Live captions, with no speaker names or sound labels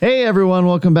Hey everyone,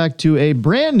 welcome back to a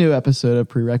brand new episode of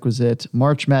Prerequisite.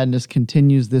 March Madness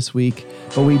continues this week,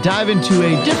 but we dive into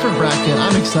a different bracket.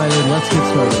 I'm excited. Let's get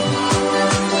started.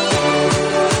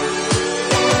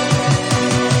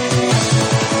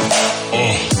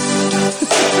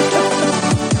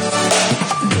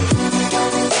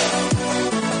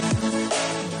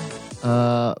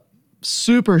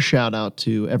 Super shout out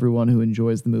to everyone who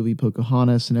enjoys the movie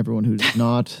Pocahontas and everyone who does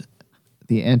not.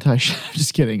 I'm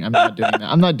just kidding. I'm not doing that.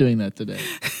 I'm not doing that today.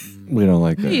 We don't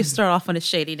like that. You start off on a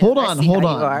shady note. Hold on. You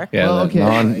are. Yeah, well, okay.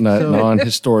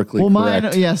 Non-historically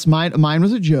correct. Mine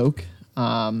was a joke,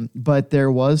 but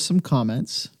there was some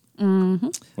comments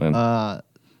When?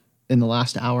 in the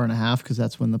last hour and a half because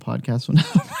that's when the podcast went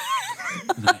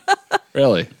out.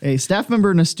 Really? A staff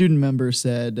member and a student member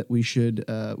said we should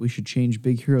change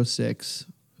Big Hero 6.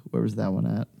 Where was that one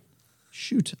at?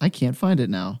 Shoot, I can't find it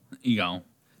now. You go.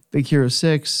 Big Hero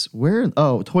 6. Where?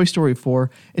 Oh, Toy Story 4.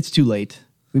 It's too late.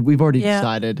 We've already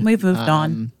decided. We've moved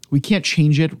on. We can't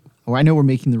change it. Or I know we're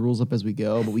making the rules up as we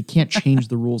go, but we can't change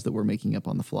the rules that we're making up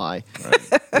on the fly.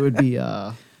 Right. It would be,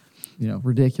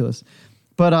 ridiculous.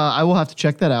 But I will have to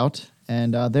check that out.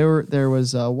 And there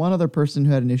was one other person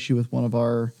who had an issue with one of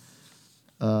our.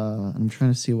 I'm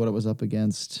trying to see what it was up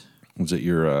against. Was it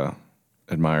your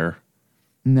admirer?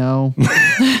 No.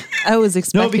 I was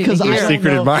expecting because to hear. I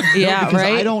Secret admirer? Yeah, because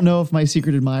right? I don't know if my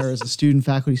secret admirer is a student,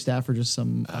 faculty, staff, or just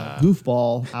some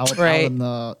goofball out in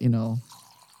the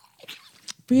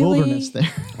Really? wilderness there.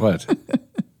 What?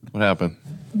 What happened?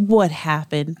 What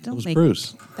happened? It was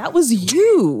Bruce. That was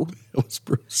you. It was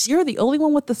Bruce. You're the only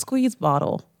one with the squeeze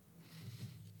bottle.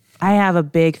 I have a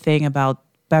big thing about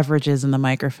beverages in the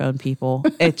microphone, people.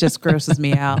 It just grosses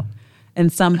me out.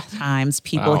 And sometimes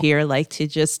people here like to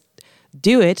just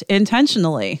do it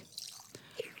intentionally.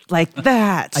 Like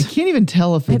that. I can't even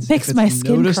tell if it's, makes my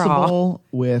skin noticeable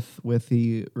with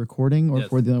the recording or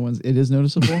for the other ones. It is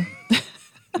noticeable.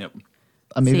 Yep.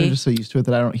 Maybe See? I'm just so used to it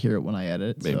that I don't hear it when I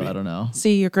edit. Maybe. So I don't know.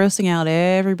 See, you're grossing out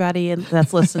everybody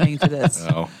that's listening to this.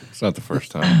 No, it's not the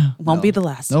first time. Won't be the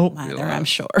last Nope. time either, I'm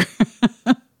sure.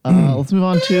 Let's move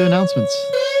on to announcements.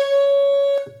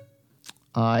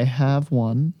 I have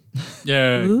one.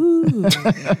 Yeah. Ooh.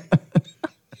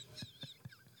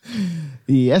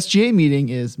 The SGA meeting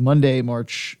is Monday,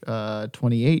 March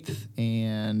 28th,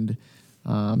 and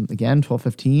again,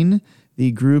 12:15.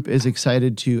 The group is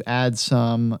excited to add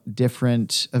some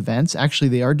different events. Actually,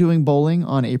 they are doing bowling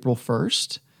on April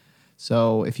 1st.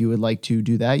 So if you would like to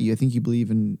do that, I think you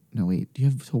believe in. No, wait. Do you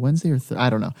have until Wednesday or I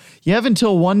don't know. You have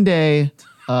until one day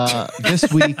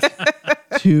this week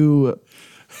to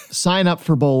sign up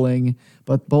for bowling.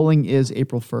 But bowling is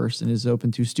April 1st and is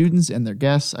open to students and their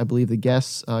guests. I believe the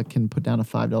guests can put down a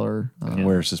 $5. And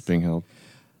where is this being held?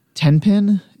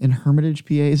 10-pin in Hermitage,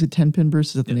 PA. Is it 10-pin, Bruce?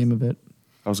 Is that the name of it?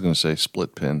 I was going to say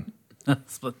split pin.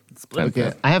 Split.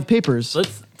 Okay. I have papers,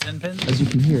 Splits. 10 pins. as you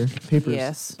can hear. Papers.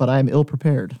 Yes. But I am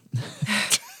ill-prepared.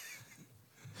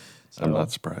 I'm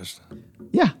not surprised.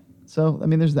 Yeah. So,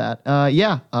 there's that.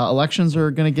 Elections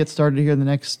are going to get started here in the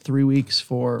next 3 weeks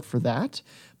for that.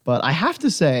 But I have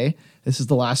to say, this is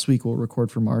the last week we'll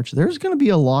record for March. There's going to be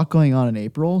a lot going on in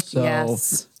April. So,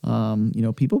 Yes.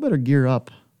 People better gear up.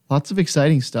 Lots of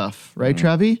exciting stuff. Right,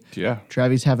 Travi? Yeah.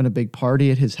 Travi's having a big party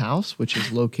at his house, which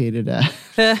is located at...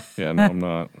 Yeah, no, I'm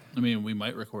not. I mean, we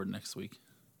might record next week.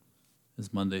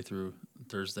 Is Monday through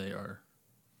Thursday are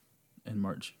in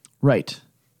March. Right.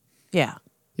 Yeah.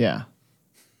 Yeah.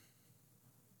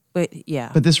 But yeah.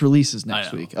 But this release is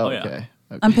next know. week. Oh, Oh, yeah. okay.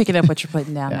 I'm picking up what you're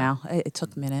putting down Yeah. now. It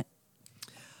took a minute.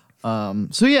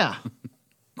 So, yeah.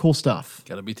 Cool stuff.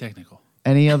 Got to be technical.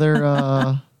 Any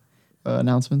other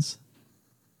announcements?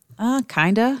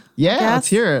 Kinda. Yeah, I guess. let's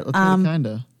hear it. Let's hear it,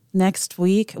 kinda. Next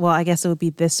week, well, I guess it would be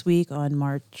this week on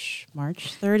March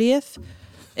 30th,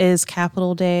 is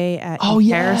Capitol Day at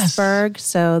Yes. Harrisburg.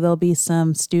 So there'll be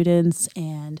some students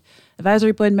and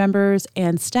advisory board members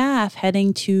and staff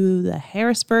heading to the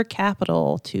Harrisburg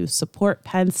Capitol to support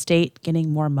Penn State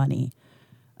getting more money.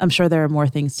 I'm sure there are more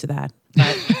things to that.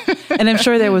 But, and I'm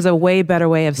sure there was a way better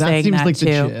way of That saying seems that like too.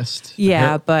 the gist.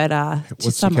 Yeah, but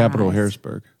What's the capital of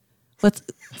Harrisburg? Let's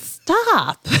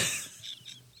stop.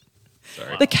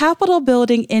 The Capitol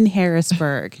building in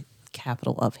Harrisburg.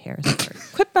 Capital of Harrisburg.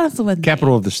 Quit messing with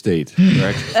Capital of the state,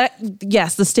 correct?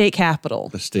 Yes, the state capitol.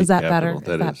 The state Is that capital.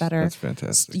 better? Is that better? That's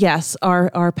fantastic. Yes,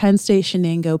 our Penn State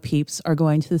Shenango peeps are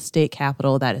going to the state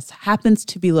capitol that happens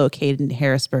to be located in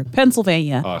Harrisburg,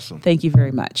 Pennsylvania. Awesome. Thank you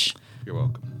very much. You're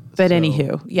welcome. But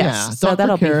anywho, yes, so Dr.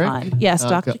 that'll Carrick, be fun. Yes,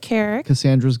 Dr. Carrick.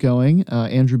 Cassandra's going.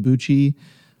 Andrew Bucci,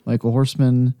 Michael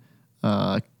Horseman,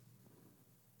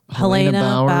 Helena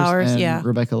Bowers, and yeah.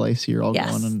 Rebecca Lacey are all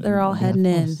Yes, going. And, they're all heading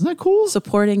in. Isn't that cool?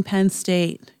 Supporting Penn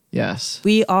State. Yes,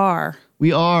 We are.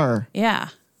 we are. Yeah.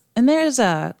 And there's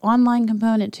a online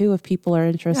component too if people are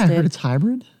Yeah, interested. I heard it's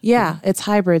hybrid. Yeah, it's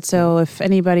hybrid. So if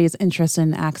anybody is interested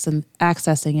in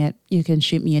accessing it, you can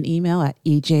shoot me an email at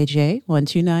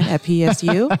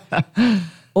ejj129@psu.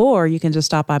 Or you can just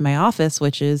stop by my office,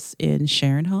 which is in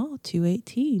Sharon Hall,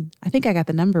 218. I think I got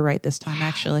the number right this time,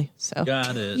 actually. So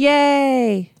Got it.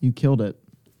 yay. You killed it.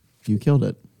 You killed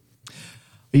it.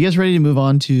 Are you guys ready to move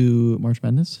on to March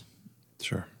Madness?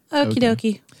 Sure. Okie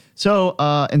dokie. So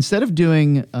instead of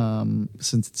doing,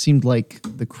 since it seemed like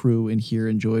the crew in here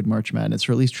enjoyed March Madness,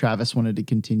 or at least Travis wanted to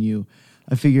continue,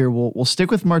 I figure we'll stick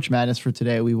with March Madness for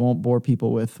today. We won't bore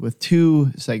people with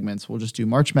two segments. We'll just do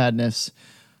March Madness.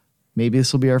 Maybe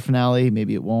this will be our finale.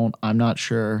 Maybe it won't. I'm not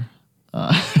sure.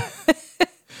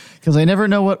 Because I never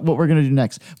know what we're going to do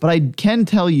next. But I can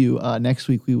tell you next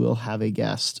week we will have a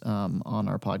guest on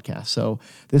our podcast. So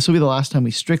this will be the last time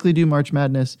we strictly do March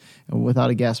Madness and without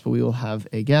a guest, but we will have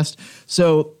a guest.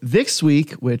 So this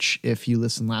week, which if you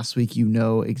listened last week, you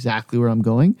know exactly where I'm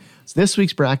going. So this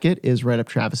week's bracket is right up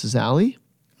Travis's alley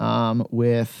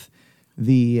with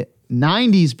the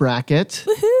 90s bracket.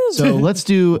 Woohoo. So let's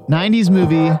do 90s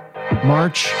movie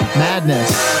March Madness.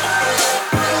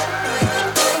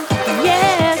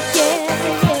 Yeah, yeah.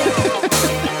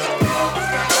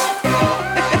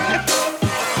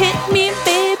 Hit me,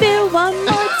 baby, one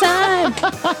more time.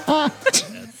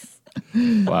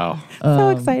 Wow. So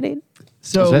exciting.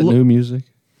 So Is that new music?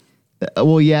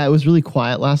 Well, yeah, it was really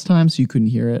quiet last time, so you couldn't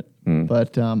hear it.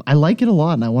 But I like it a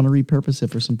lot, and I want to repurpose it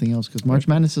for something else because March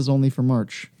Madness is only for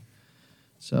March.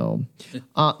 So,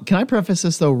 can I preface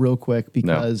this though real quick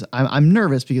because I'm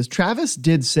nervous because Travis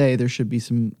did say there should be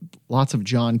lots of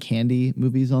John Candy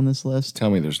movies on this list. Tell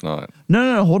me there's not.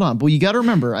 No, hold on. But you got to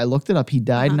remember, I looked it up. He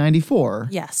died in '94.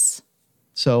 Yes.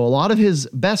 So a lot of his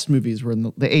best movies were in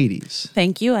the '80s.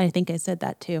 Thank you. I think I said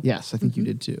that too. Yes, I think you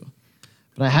did too.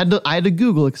 But I had to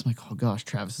Google it because I'm like, oh gosh,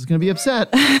 Travis is going to be upset.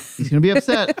 He's going to be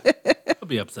upset. I'll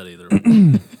be upset either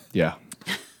way. Yeah.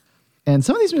 And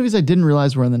some of these movies I didn't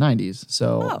realize were in the 90s.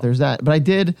 So there's that. But I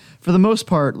did, for the most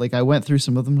part, like I went through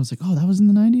some of them and I was like, oh, that was in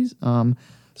the 90s?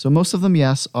 So most of them,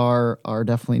 yes, are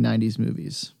definitely 90s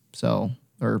movies. So,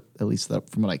 or at least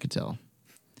from what I could tell.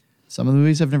 Some of the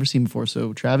movies I've never seen before.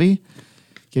 So, Travi,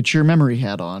 get your memory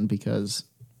hat on because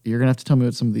you're going to have to tell me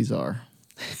what some of these are.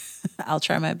 I'll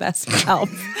try my best to help.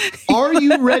 Are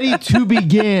you ready to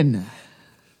begin?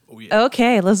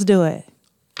 Okay, let's do it.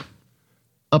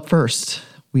 Up first,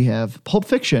 we have Pulp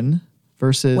Fiction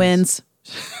versus... Wins.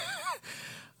 I'm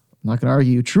not going to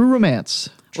argue. True Romance.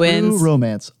 True Wins.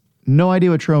 Romance. No idea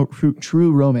what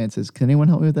true romance is. Can anyone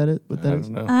help me with that? What that I is?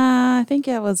 don't know. I think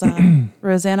it was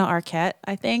Rosanna Arquette,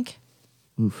 I think.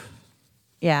 Oof.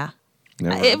 Yeah.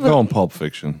 Never. it was- Go on Pulp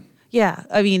Fiction. Yeah.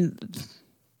 I mean,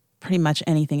 pretty much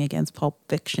anything against Pulp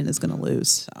Fiction is going to lose.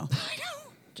 So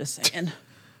just saying.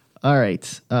 All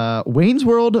right. Wayne's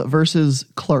World versus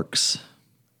Clerks.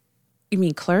 You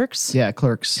mean Clerks? Yeah,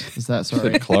 Clerks. Is that sorry?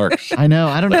 The Clarks. I know.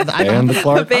 I don't know. And the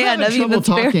Clarks. The band. I'm having I mean, trouble that's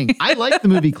very- talking. I like the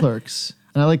movie Clerks,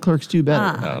 and I like Clerks 2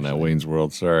 better. Oh, no, Wayne's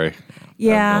World. Sorry.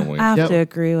 Yeah, I've known Wayne's I have Yep. to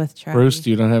agree with Travis. Bruce,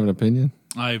 you don't have an opinion?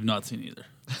 I have not seen either.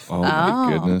 Oh,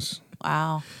 my goodness.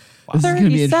 Wow. This is gonna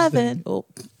be 37. interesting. Oh,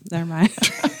 never mind.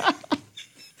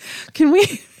 Can we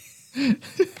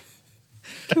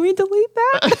delete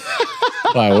that?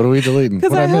 Why? What are we deleting?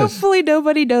 Because What I miss? hopefully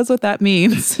nobody knows what that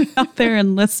means out there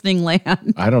in listening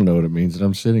land. I don't know what it means, and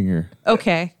I'm sitting here.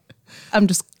 Okay.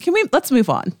 Let's move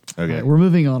on. Okay. We're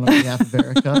moving on behalf of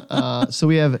Erica. So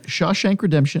we have Shawshank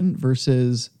Redemption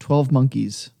versus 12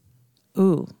 Monkeys.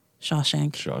 Ooh,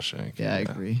 Shawshank. Shawshank. Yeah, I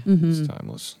agree. It's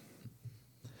timeless.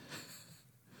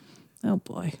 Oh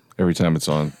boy. Every time it's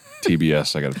on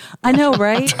TBS, I got I know,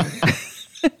 right?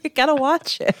 You gotta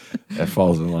watch it. that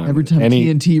falls in line. Every time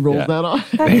TNT rolls that on.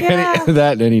 Yeah.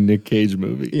 that and any Nick Cage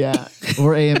movie. Yeah.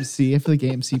 Or AMC. I feel like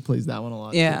AMC plays that one a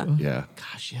lot Yeah. too. Yeah.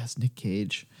 Gosh, yes, Nick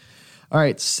Cage. All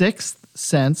right, Sixth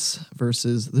Sense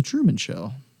versus The Truman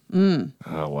Show. Oh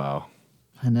wow.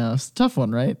 I know, it's a tough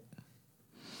one, right?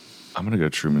 I'm gonna go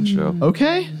Truman Show.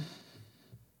 Okay.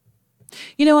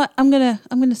 You know what? I'm gonna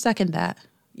second that.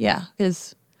 Yeah,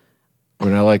 because I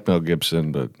mean, I like Mel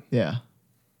Gibson, but Yeah.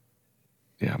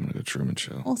 yeah, I'm gonna go Truman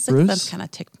Show. well, Sixth Bruce? Sense kind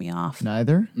of ticked me off.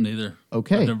 Neither. Neither.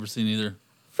 Okay. I've never seen either.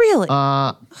 Really?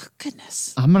 Oh,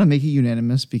 goodness. I'm going to make it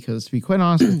unanimous because, to be quite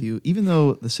honest with you, even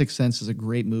though The Sixth Sense is a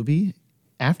great movie,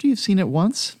 after you've seen it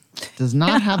once, it does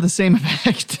not have the same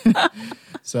effect.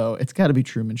 So it's got to be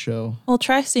Truman Show. Well,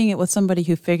 try seeing it with somebody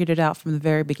who figured it out from the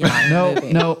very beginning. of the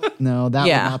movie. No, that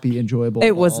Yeah. would not be enjoyable. It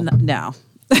at was all. not. No,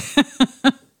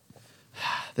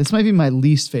 This might be my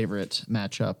least favorite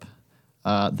matchup.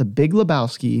 The Big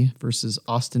Lebowski versus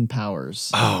Austin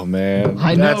Powers. Oh man,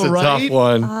 I know, that's a right? tough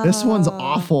one. This one's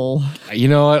awful. You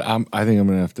know what? I think I'm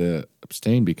gonna have to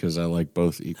abstain because I like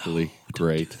both equally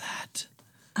great.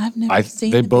 I've never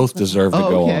seen. They The both Big deserve to Oh,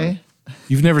 go okay. on.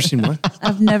 You've never seen what?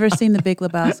 I've never seen The Big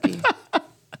Lebowski.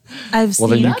 I've Well,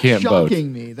 then seen. you That's can't vote.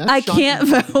 shocking me. That's I shocking. can't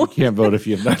vote. Can't vote if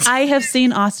you have not. I have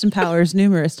seen Austin Powers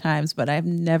numerous times, but I've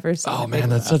never seen. Oh The Big man,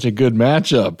 that's such a good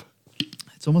matchup.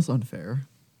 It's almost unfair.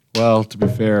 Well, to be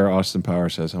fair, Austin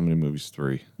Powers has how many movies?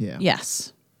 3. Yeah.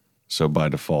 Yes. So by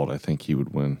default, I think he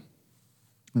would win.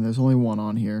 And there's only one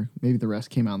on here. Maybe the rest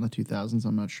came out in the 2000s.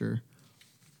 I'm not sure.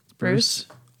 Bruce?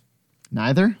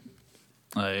 Neither?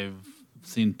 I've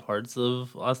seen parts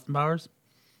of Austin Powers,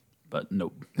 but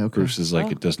nope. Okay. Bruce is like,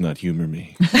 it does not humor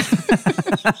me. No,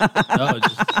 it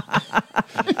just,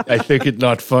 I think it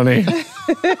not funny.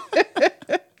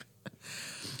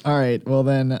 All right. Well,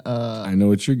 then, I know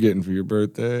what you're getting for your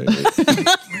birthday.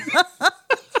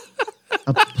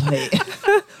 a play.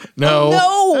 No.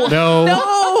 No.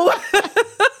 No.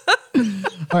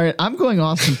 All right. I'm going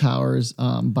Austin Powers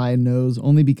by nose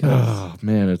only because Oh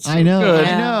man, it's so I know. good.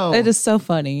 I know. It is so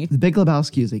funny. The Big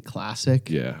Lebowski is a classic.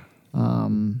 Yeah.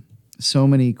 So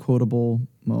many quotable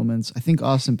moments. I think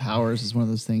Austin Powers is one of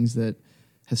those things that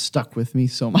has stuck with me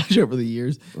so much over the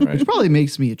years, Right. which probably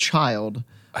makes me a child.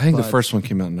 I think the But- first one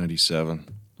came out in 97.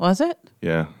 Was it?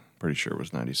 Yeah, pretty sure it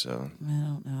was 97. I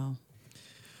don't know.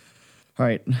 All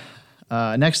right.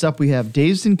 Next up, we have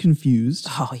Dazed and Confused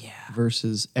Oh yeah.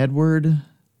 versus Edward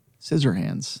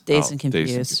Scissorhands. Dazed and Dazed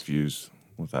Confused. and Confused,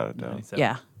 without a doubt. 97.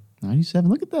 Yeah. 97.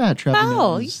 Look at that. Trapping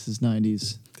Wow. his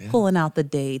 90s. Pulling out the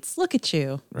dates. Look at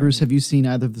you. Bruce, have you seen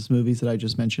either of those movies that I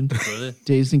just mentioned? Really?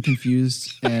 Dazed and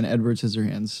Confused and Edward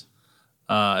Scissorhands.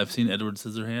 I've seen Edward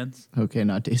Scissorhands, Okay,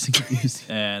 not Dazed and Confused.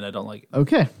 and I don't like it.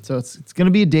 Okay, so it's going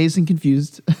to be a Dazed and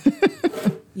Confused.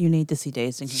 You need to see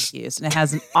Dazed and Confused, and it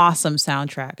has an awesome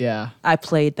soundtrack. Yeah. I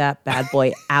played that bad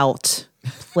boy out.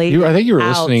 Played. I think you were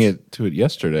out. listening to it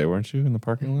yesterday, weren't you, in the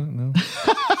parking lot? No.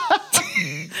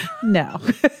 No.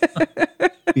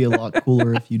 Be a lot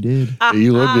cooler if you did.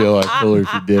 You would be a lot cooler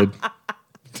if you did.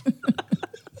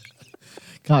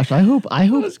 Gosh, I hope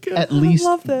at least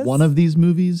love this. one of these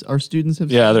movies our students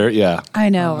have Yeah, seen. yeah. I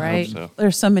know, right? so.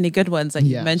 There's so many good ones that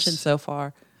you Yes. mentioned so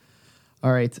far.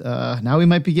 All right, now we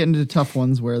might be getting to tough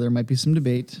ones where there might be some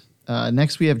debate.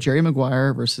 Next, we have Jerry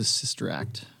Maguire versus Sister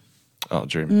Act. Oh,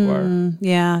 Jerry Maguire.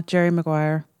 Yeah, Jerry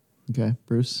Maguire. Okay,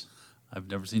 Bruce. I've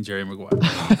never seen Jerry Maguire.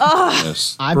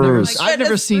 Yes. I've Bruce. never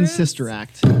goodness, seen Bruce. Sister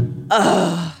Act.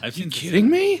 I've seen Kidding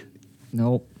me?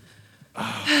 Nope.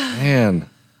 Man.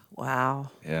 Wow.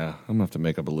 Yeah, I'm gonna have to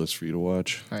make up a list for you to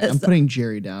watch. All right, I'm putting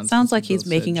Jerry down. Sounds since like we he's both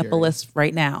making said up a Jerry. list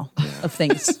right now of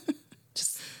things.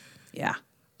 Just, yeah.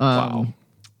 Wow.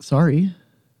 Sorry.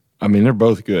 I mean, they're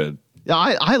both good. Yeah,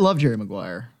 I love Jerry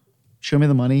Maguire. Show Me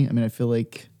the Money. I mean, I feel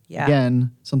like, Yeah.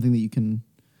 again, something that you can.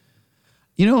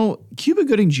 You know, Cuba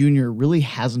Gooding Jr. really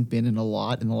hasn't been in a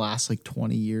lot in the last like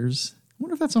 20 years. I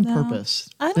wonder if that's on purpose.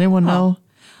 I Does don't anyone know?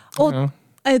 Well,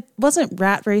 it wasn't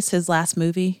Rat Race his last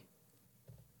movie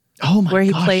Oh my where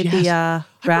he gosh, played yes. the I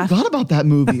raft? forgot about that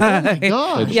movie. Oh my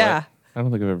gosh. Yeah. I don't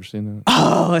think I've ever seen that.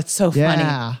 Oh, it's so Yeah.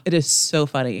 funny. It is so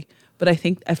funny. But I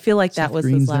feel like that Seth was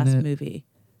Green's his in last it. movie.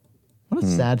 What a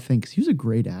sad thing, because he was a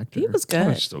great actor. He was Oh, good.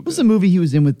 it's still What was good. the movie he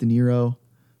was in with De Niro?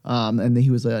 And then he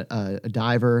was a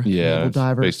diver. Yeah, naval it's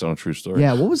diver. based on a true story.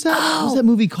 Yeah, what was that? What was that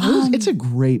movie called? It's a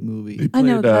great movie. He I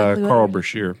know played exactly what Carl it is.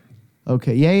 Brashear,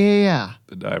 Okay, yeah.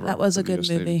 the diver. That was a for the good US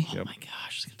Navy. movie. Yep. Oh my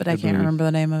gosh. But I can't movie. remember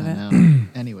the name of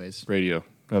it. Anyways, Radio,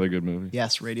 another good movie.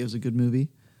 yes, Radio's a good movie.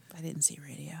 I didn't see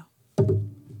Radio.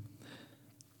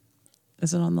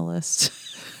 Is it on the list?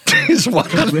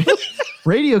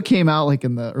 Radio came out like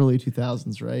in the early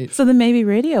 2000s, right? So then maybe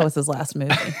Radio was his last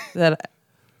movie.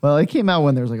 Well, it came out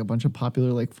when there was like a bunch of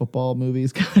popular like football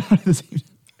movies coming out at the same time.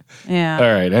 Yeah.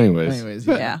 All right. Anyways, Anyways,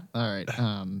 Yeah. All right.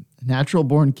 Natural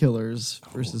Born Killers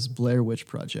versus Blair Witch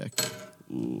Project.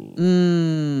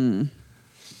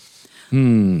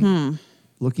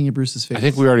 Looking at Bruce's face. I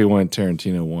think we already went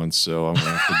Tarantino once, so I'm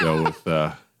gonna have to go with.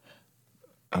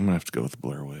 I'm gonna have to go with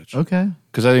Blair Witch Okay.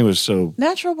 because I think it was so.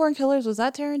 Natural Born Killers, was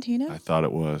that Tarantino? I thought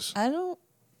it was. I don't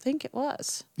think it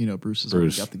was. You know, Bruce has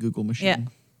Bruce. already got the Google machine.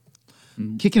 Yeah.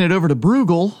 Kicking it over to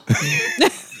Bruegel.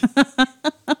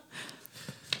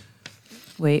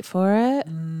 Wait for it.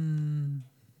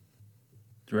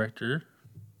 Director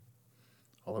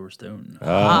Oliver Stone.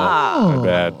 My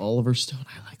bad. Oliver Stone.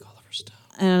 I like Oliver Stone.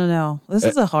 I don't know. This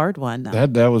is a hard one, though.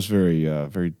 That was very.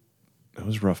 That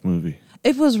was a rough movie.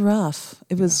 It was rough.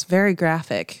 It was very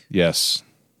graphic. Yes.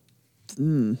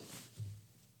 It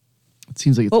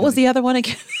seems like it's What was the other one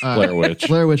again? Blair Witch.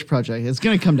 Blair Witch Project. It's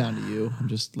going to come down to you. I'm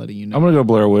just letting you know. I'm gonna go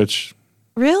Blair Witch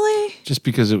Really? just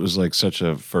because it was like such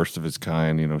a first of its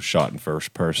kind, shot in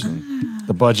first person.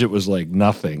 The budget was like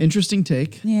nothing, Interesting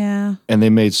take. Yeah. and they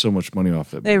made so much money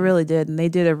off it. They really did. And they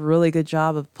did a really good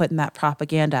job of putting that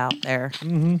propaganda out there.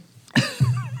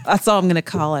 That's all I'm going to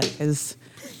call it because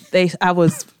I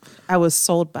was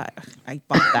sold by, I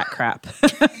bought that crap.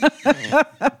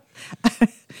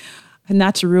 And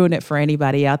not to ruin it for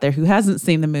anybody out there who hasn't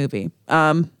seen the movie.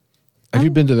 Have you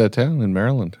been to that town in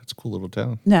Maryland? It's a cool little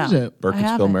town. No. Is it? I Burkittsville,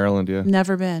 haven't. Maryland. Yeah,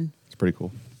 Never been. it's pretty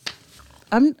cool.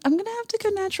 I'm going to have to go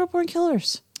Natural Born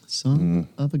Killers. Son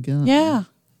of a gun. Yeah.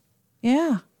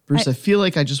 Yeah. Bruce, I feel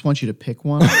like I just want you to pick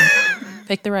one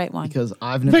Pick the right one. because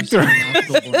I've never seen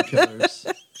Natural Born Killers.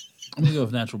 I'm gonna go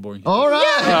with Natural Born Killers. All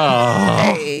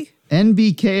right. Hey.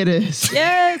 NBK it is.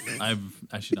 Yes. I've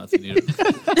actually not seen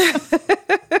either.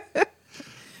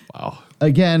 Wow.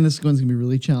 Again, this one's going to be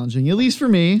really challenging, at least for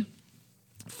me.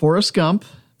 Forrest Gump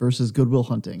versus Good Will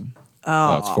Hunting.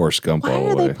 That's Forrest Gump Why all are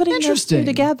the way. they putting those two Interesting.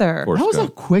 together? Forrest That was a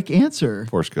Gump. quick answer.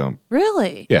 Forrest Gump.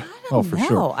 Really? Yeah. I Oh, don't for know.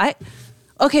 sure.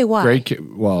 Okay, why?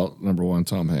 Well, number one,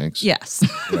 Tom Hanks. Yes.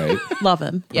 Right. Love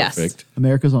him. Yes. Perfect.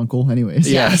 America's Uncle,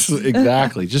 anyways. Yes,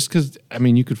 exactly. Just because,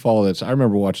 you could follow that. I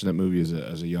remember watching that movie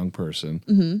as a young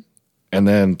person, and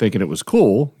then thinking it was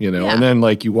cool, Yeah. and then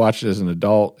like you watch it as an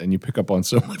adult and you pick up on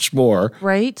so much more,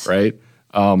 Right? right?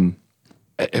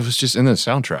 It was just in the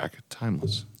soundtrack,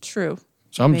 timeless. True.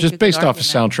 So I'm Make a just good based off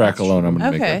the argument. soundtrack alone. I'm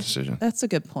going to Okay. make that decision. That's a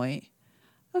good point.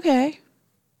 Okay.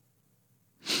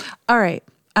 All right.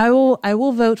 I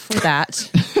will vote for that.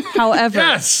 However,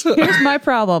 Yes! here's my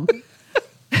problem.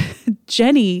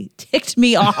 Jenny ticked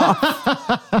me off.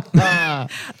 I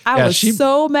Yeah, was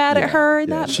so mad at her in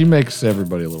Yeah, that. she makes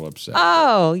everybody a little upset.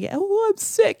 Oh, yeah. Oh, I'm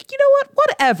sick. You know what?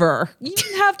 Whatever. You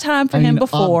didn't have time for him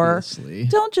before. Obviously,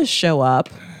 Don't just show up.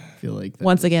 I feel like that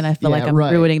Once again, I feel like I'm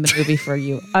right. ruining the movie for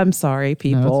you. I'm sorry,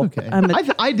 people. No, it's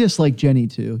okay. I dislike Jenny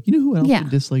too. You know who else Yeah. would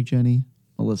dislike Jenny?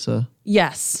 Melissa.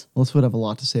 Yes. Melissa would have a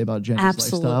lot to say about Jenny's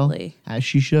Absolutely. lifestyle, as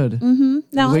she should. No,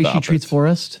 The way Stop she treats it.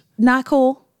 Forrest, not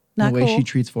cool. Not the way cool. she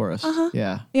treats Forrest.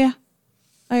 Yeah. Yeah,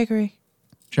 I agree.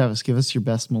 Travis, give us your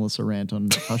best Melissa rant on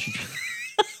how she treats.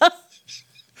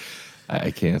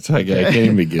 I can't. I can't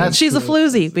even begin. She's a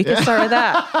floozy. We can start with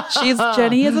that.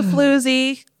 Jenny is a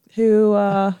floozy who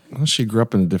Well, she grew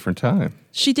up in a different time.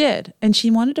 she did, and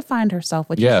she wanted to find herself,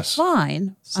 which Yes. is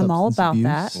fine. I'm all Substance about abuse.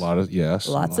 that. A lot of Lots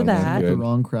a lot of that. The good.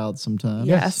 wrong crowd sometimes.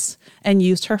 Yes, and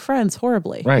used her friends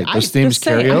horribly. Right. Those themes just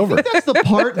saying. carry over. That's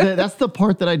the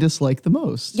part that I dislike the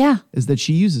most. Yeah. Is that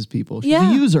she uses people. She's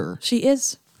Yeah, a user. She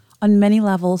is on many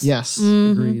levels. Yes.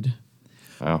 Mm-hmm. Agreed.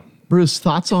 Wow. Bruce,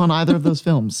 thoughts on either of those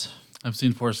films? I've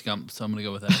seen Forrest Gump, so I'm gonna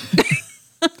go with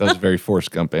that. That was a very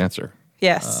Forrest Gump answer.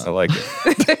 Yes. I like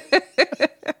it.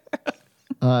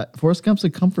 Forrest Gump's a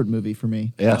comfort movie for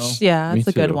me. Yes. Yeah, Me it's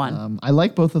a good too. one. I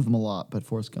like both of them a lot, but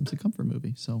Forrest Gump's a comfort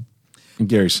movie. So And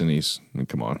Gary Sinise. I mean,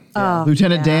 come on.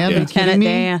 Lieutenant Dan, are you Lieutenant kidding me?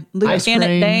 Dan. Ice Lieutenant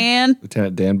Cream. Dan.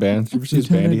 Lieutenant Dan Band. Did you ever see his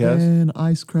band he has? Dan,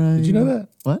 Ice Cream. Did you know that?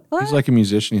 What? He's like a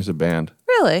musician. He has a band.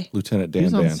 Really? Lieutenant He Dan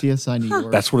was on Band. CSI New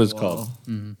York. That's what it's Whoa. called.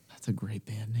 That's a great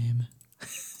band name.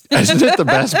 Isn't it the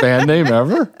best band name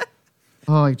ever?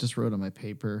 Oh, I just wrote on my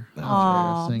paper. That was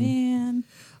Oh, embarrassing.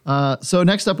 man. So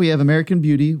next up, we have American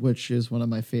Beauty, which is one of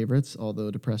my favorites,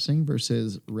 although depressing,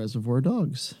 versus Reservoir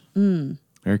Dogs.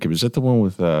 Eric, is that the one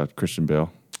with Christian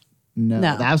Bale? No,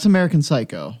 No. that's American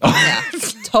Psycho. Yeah.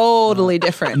 Totally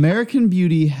different. American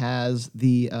Beauty has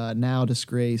the now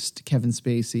disgraced Kevin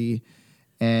Spacey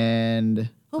and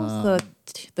What was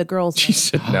the girl's She name?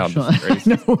 said now disgrace.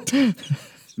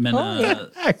 Mena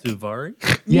Suvari.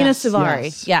 Nina Yes, Suvari.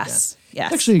 yes, Yes.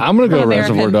 Yes. Actually, I'm going to go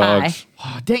American Reservoir Pie. Dogs.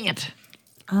 oh, dang it.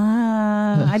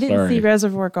 I didn't Sorry. see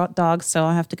Reservoir Dogs, so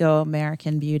I have to go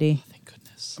American Beauty. Thank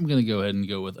goodness. I'm gonna go ahead and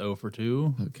go with 0 for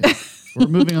 2. Okay. We're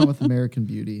moving on with American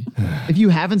Beauty. If you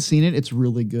haven't seen it, it's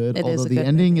really good. It is although a the good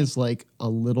ending movie. is like a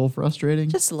little frustrating.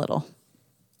 Just a little.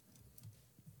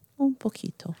 Un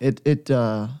poquito.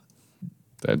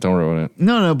 Don't ruin it.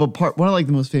 No, but one of like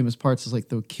the most famous parts is like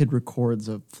the kid records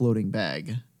a floating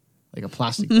bag, like a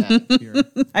plastic bag. Here.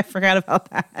 I forgot about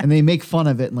that. And they make fun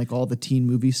of it in like all the teen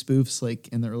movie spoofs like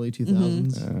in the early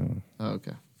 2000s. Oh,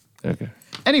 okay. Okay.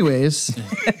 Anyways,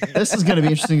 this is going to be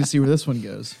interesting to see where this one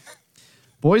goes.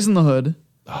 Boys in the Hood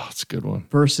Oh, it's a good one.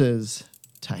 versus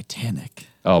Titanic.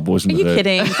 Oh, Boys in Are the you Hood.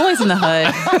 kidding? Boys in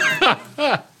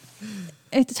the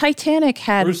Hood. Titanic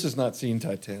had. Bruce has not seen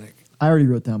Titanic. I already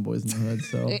wrote down Boys in the Hood,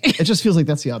 so it just feels like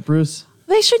that's the odd. Bruce,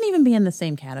 They shouldn't even be in the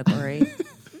same category.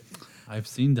 I've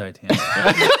seen Titanic.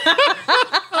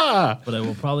 but I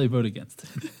will probably vote against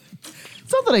it.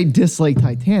 It's not that I dislike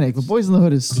Titanic, but Boys in the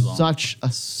Hood is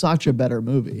such a better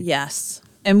movie. Yes.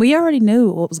 And we already knew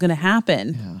what was going to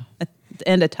happen at the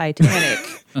end of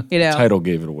Titanic. You know, Title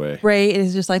gave it away. Ray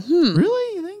is just like,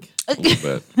 Really? You think? A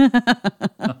little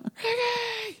bit.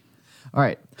 All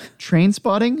right. Train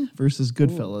Spotting versus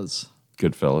Goodfellas.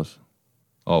 Goodfellas.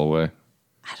 All the way.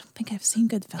 I don't think I've seen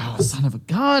Goodfellas. Oh, son of a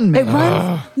gun, man. It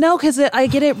runs no, because I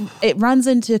get it. It runs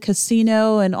into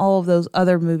Casino and all of those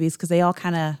other movies because they all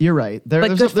kind of. You're right. But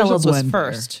there's a Goodfellas was blend there.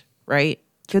 first, right?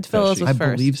 Goodfellas Pesci. was I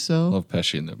first. believe so. Love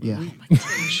Pesci in that movie. Yeah. Oh my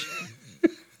gosh.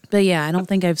 But yeah, I don't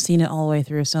think I've seen it all the way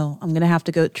through. So I'm gonna have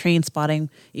to go Train Spotting,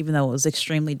 even though it was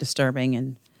extremely disturbing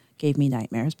and gave me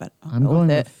nightmares. But I'm go going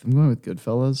with it. I'm going with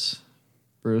Goodfellas.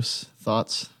 Bruce,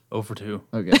 thoughts? 0 for 2.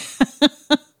 Okay.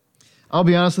 I'll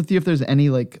be honest with you. If there's any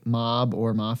like mob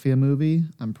or mafia movie,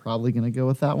 I'm probably gonna go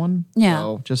with that one. Yeah.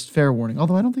 So just fair warning.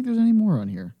 Although I don't think there's any more on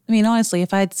here. I mean, honestly,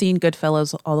 if I had seen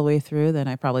Goodfellas all the way through, then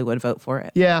I probably would vote for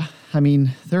it. Yeah. I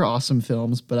mean, they're awesome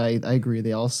films, but I agree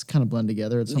they all kind of blend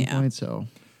together at some Yeah. point. So.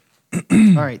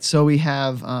 All right. So we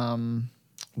have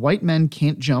White Men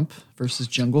Can't Jump versus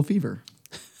Jungle Fever.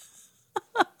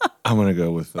 I'm going to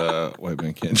go with White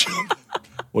Man Can't Jump.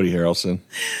 Woody Harrelson.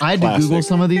 I had to Classic. Google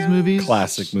some of these movies.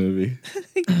 Classic movie.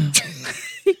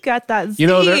 You got that You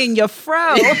know, in your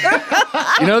fro.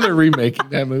 You know they're remaking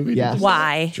that movie? Yes.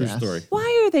 Why? True Yes. story.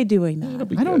 Why are they doing that?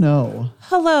 Be I don't good. know.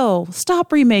 Hello,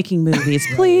 stop remaking movies,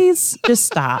 please. Just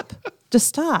stop. Just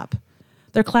stop.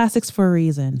 They're classics for a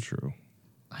reason. True.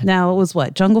 Now it was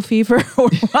what? Jungle Fever or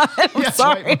what? I'm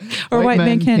sorry. Or White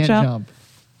Man Can't Jump.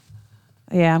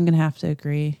 Yeah, I'm gonna have to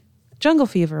agree. Jungle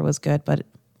Fever was good, but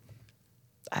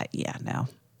no.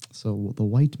 So the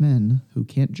white men who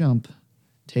can't jump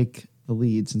take the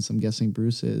lead, since I'm guessing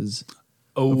Bruce is.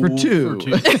 For two.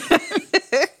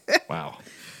 Wow.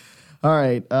 All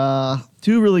right.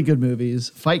 Two really good movies.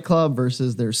 Fight Club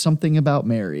versus There's Something About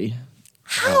Mary.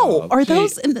 How are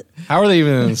those in the How are they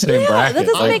even in the same bracket? that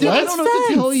doesn't make I any don't know what to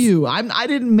sense. tell you. I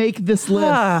didn't make this list.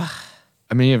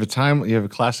 I mean, you have a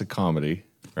classic comedy,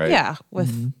 right? Yeah,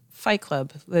 with Fight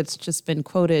Club that's just been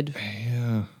quoted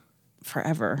Yeah.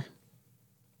 forever.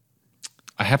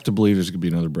 I have to believe there's going to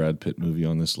be another Brad Pitt movie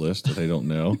on this list that I don't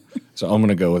know. So I'm going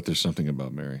to go with There's Something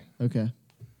About Mary Okay.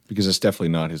 because it's definitely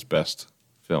not his best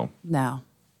film. No.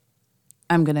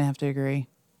 I'm gonna have to agree.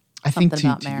 I think Something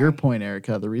About to Mary. your point,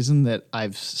 Erica, the reason that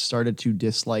I've started to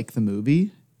dislike the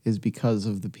movie is because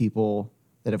of the people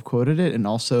that have quoted it, and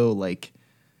also like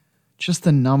just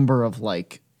the number of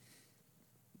like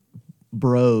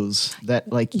bros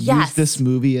that like use Yes. this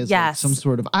movie as like, Yes. some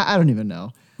sort of I don't even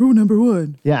know. Rule number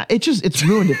one. Yeah, it's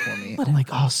ruined it for me. I'm like,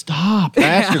 oh, stop. Can I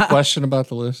ask you a question about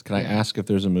the list? Can I ask if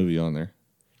there's a movie on there?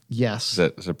 Yes.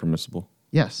 Is that permissible?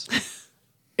 Yes.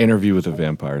 Interview with the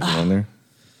Vampires on there?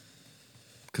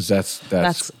 Because that's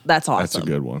That's That's a awesome.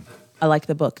 good one. I like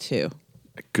the book too.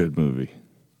 A good movie.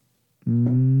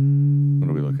 What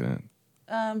are we looking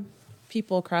at?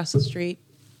 People across the street.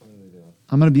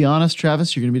 I'm going to be honest,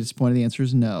 Travis, you're going to be disappointed. The answer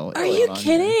is no. Are you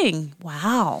kidding?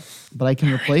 Wow. But I can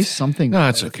replace something. No, with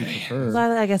it's it if you okay. prefer.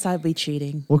 Well, I guess I'd be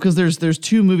cheating. Well, because there's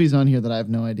two movies on here that I have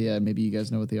no idea. Maybe you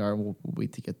guys know what they are. We'll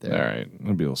wait to get there. All right.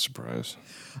 That'll be a little surprise.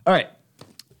 All right.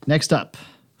 Next up.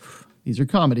 These are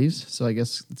comedies, so I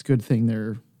guess it's a good thing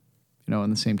they're, in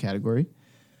the same category.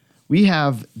 We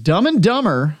have Dumb and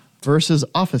Dumber versus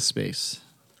Office Space.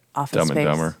 Office Dumb Space. and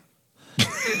Dumber.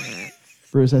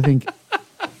 Bruce, I think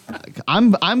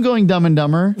I'm going Dumb and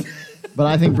Dumber, but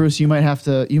I think Bruce, you might have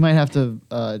to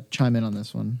chime in on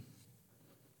this one.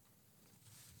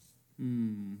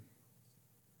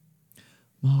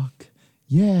 Mark,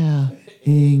 yeah,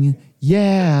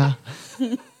 yeah,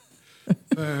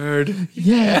 Bird.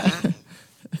 yeah.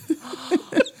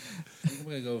 I'm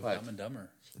gonna go with Dumb and Dumber.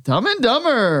 Dumb and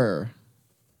Dumber.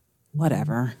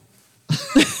 Whatever.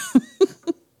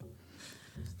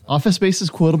 Office Space is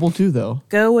quotable too, though.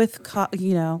 Go with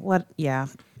what? Yeah.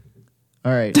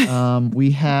 All right.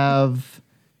 We have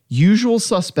Usual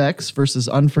Suspects versus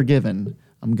Unforgiven.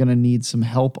 I'm gonna need some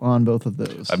help on both of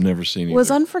those. I've never seen it. Was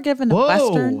Unforgiven a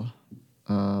Western?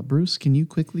 Bruce, can you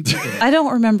quickly Google that? I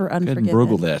don't remember Go ahead and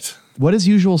Unforgiven. Bruggle that. What is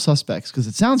Usual Suspects? Because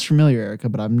it sounds familiar, Erica,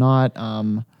 but I'm not.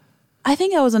 I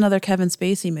think that was another Kevin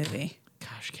Spacey movie.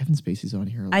 Gosh, Kevin Spacey's on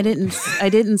here. I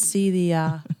didn't see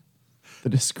the. The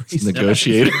disgrace.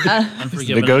 Negotiator.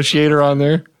 Unforgiven. Negotiator on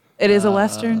there. It is a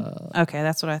Western? Okay,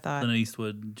 that's what I thought. Clint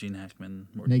Eastwood, Gene Hackman.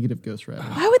 Morgan. Negative Ghost Rider.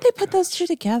 Why would they put those two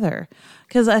together?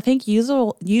 Because I think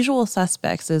Usual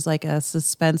Suspects is like a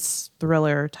suspense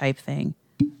thriller type thing.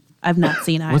 I've not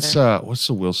seen either. What's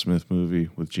the Will Smith movie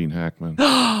with Gene Hackman?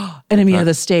 Enemy of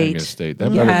the State. Enemy of the State. That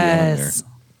better be on there. Yes.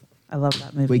 I love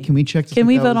that movie. Wait, can we check? To Can see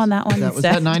we if vote on that one That was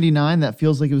instead? that 99. That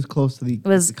feels like it was close to the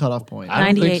cutoff point. I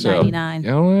don't think 98, so. 99.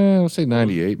 Yeah, well, I'll say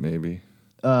 98 maybe.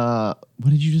 What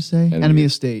did you just say? Enemy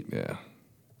of State. Yeah.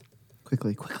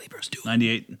 Quickly, Bruce. Do it.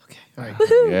 98. Okay. All right.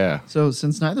 Yeah. So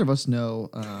since neither of us know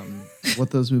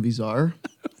what those movies are,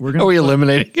 we're gonna Are we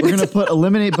eliminating we're it? gonna put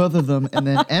eliminate both of them, and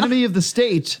then Enemy of the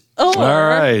State, All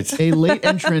right. a late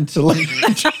entrant.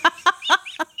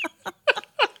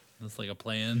 That's like a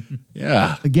plan.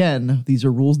 Yeah. Again, these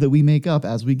are rules that we make up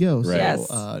as we go. So Right. Yes.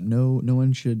 no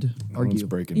one should No one's argue.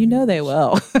 breaking. You know they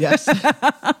will. Yes.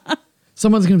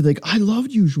 Someone's gonna be like, I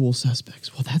loved Usual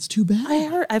Suspects. Well, that's too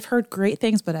bad. I've heard great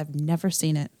things, but I've never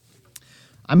seen it.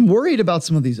 I'm worried about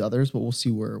some of these others, but we'll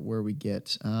see where we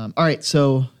get. All right,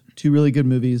 so 2 really good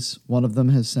movies. One of them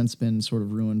has since been sort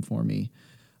of ruined for me.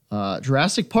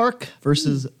 Jurassic Park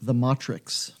versus The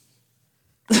Matrix.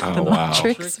 Oh, wow.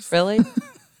 Tricks, really?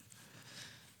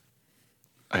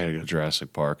 I gotta go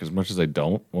Jurassic Park. As much as I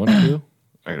don't want to,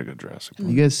 I gotta go Jurassic Park.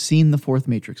 You guys seen the 4th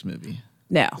Matrix movie?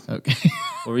 No. Okay.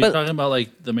 Were we talking about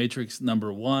like the Matrix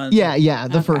 #1? yeah,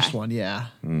 the first one, yeah.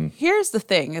 Here's the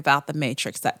thing about The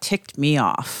Matrix that ticked me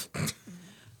off.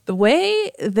 The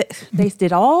way that they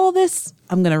did all this,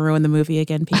 I'm going to ruin the movie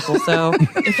again, people. So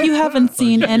if you haven't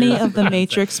seen any of the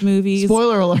Matrix movies,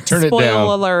 Spoiler alert. Turn it spoiler down.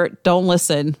 alert, don't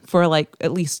listen for like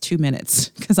at least 2 minutes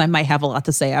because I might have a lot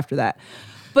to say after that.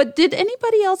 But did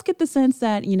anybody else get the sense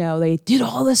that, they did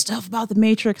all this stuff about the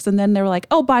Matrix and then they were like,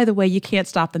 oh, by the way, you can't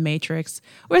stop the Matrix?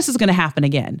 Or this is going to happen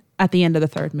again at the end of the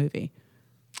 3rd movie.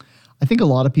 I think a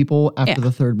lot of people after Yeah. the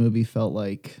 3rd movie felt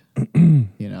like,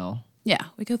 Yeah,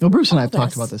 we go. No, Bruce and I have all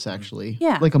talked about this actually.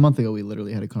 Yeah. Like a month ago, we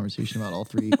literally had a conversation about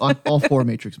all 4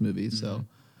 Matrix movies. So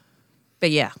But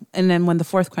yeah, and then when the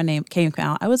 4th one came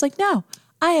out, I was like, no,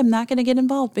 I am not going to get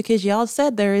involved because y'all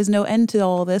said there is no end to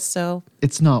all this. So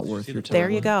it's not worth your time. there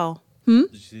you go. Did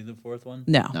you see the 4th one?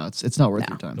 No. No, it's not worth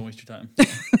your Don't time. waste your time.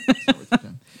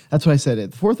 That's why I said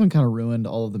it. The 4th one kind of ruined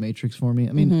all of the Matrix for me.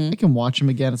 I mean, I can watch them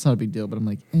again. It's not a big deal, but I'm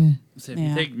like, So if Yeah.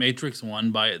 you take Matrix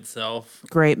 1 by itself,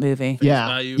 Great movie. yeah,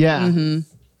 value. yeah,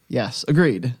 yes,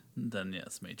 agreed. then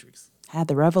yes, Matrix. Had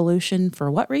the revolution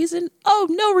for what reason? Oh,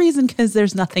 no reason because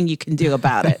there's nothing you can do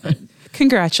about it.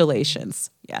 Congratulations.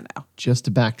 Yeah, no. Just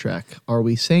to backtrack, are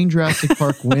we saying Jurassic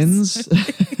Park wins?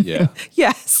 Yeah.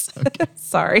 Yes.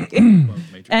 Sorry.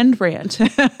 Matrix. End rant.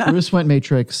 Bruce went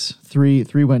Matrix. 3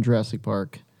 went Jurassic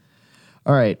Park.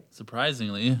 All right,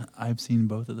 Surprisingly, I've seen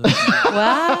both of those.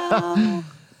 Wow.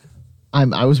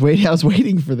 I was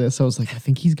waiting for this. I was like, I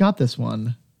think he's got this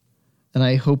one, and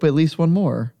I hope at least one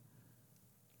more.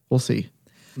 We'll see.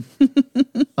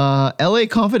 L.A.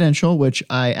 Confidential, which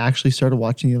I actually started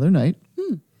watching the other night,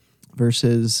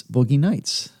 versus Boogie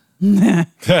Nights. I'm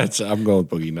going with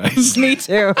Boogie Nights. Me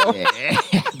too.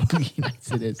 Boogie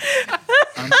Nights, it is.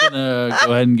 I'm gonna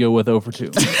go ahead and go with 0 for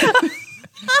 2.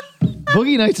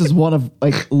 Boogie Nights is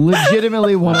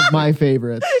legitimately one of my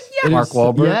favorites. It Mark is-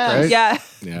 Wahlberg, yes. right? Yeah.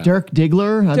 Yeah. Dirk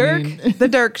Diggler. I Dirk, mean, the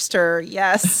Dirkster,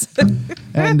 yes.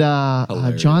 and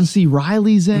Hilarious. John C.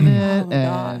 Riley's in it. Oh,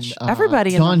 and gosh.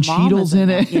 Everybody in Don the mom Cheadle's is in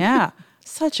it. Yeah.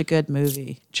 Such a good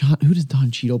movie. Who does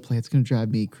Don Cheadle play? It's going to drive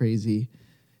me crazy.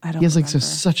 I don't He has remember.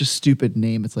 such a stupid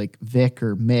name. It's like Vic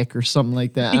or Mick or something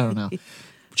like that. I don't know.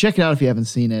 Check it out if you haven't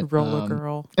seen it. Roller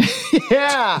Girl.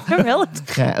 Yeah. Really?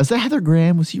 Yeah. Was that Heather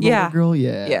Graham? Was she Roller Yeah. Girl?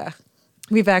 Yeah. Yeah.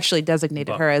 We've actually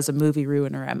designated her as a movie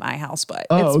ruiner at my house, but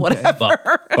Oh, it's okay.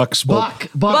 whatever. Buck spoke.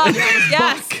 Buck. Buck,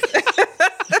 yes.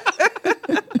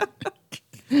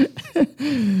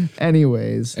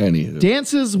 Anyways. Anywho.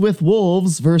 Dances with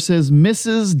Wolves versus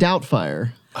Mrs.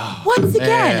 Doubtfire. Once again,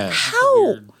 man.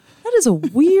 how? That is a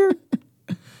weird.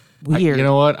 Weird. You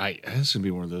know what? This is gonna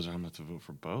be one of those. I'm gonna have to vote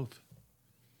for both.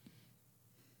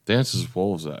 Dances with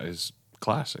Wolves is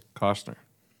classic. Costner.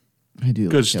 I do.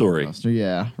 Good like Kevin story. Costner.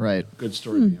 Yeah, right. Good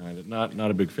story behind it. Not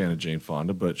a big fan of Jane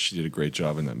Fonda, but she did a great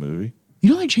job in that movie. You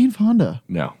don't like Jane Fonda?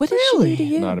 No, What did Really? she do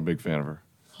to you? not a big fan of her.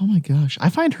 Oh my gosh. I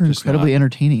find her Just incredibly not.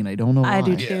 entertaining, and I don't know why. I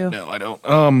do too. No, I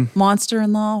don't.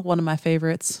 Monster-in-Law, one of my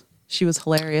favorites. She was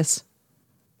hilarious.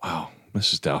 Wow,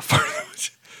 Mrs.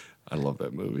 Doubtfire. I love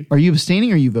that movie. Are you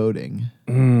abstaining or are you voting?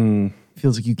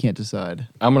 Feels like you can't decide.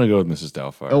 I'm gonna go with Mrs.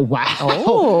 Doubtfire. Oh, wow.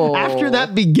 Oh. After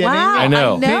that beginning. Wow. I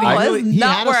know. No, I that's really- he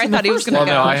not had where us I in the thought he was first going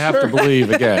to Well, go. no, I have to believe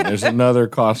again. There's another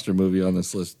Costner movie on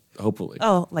this list. Hopefully,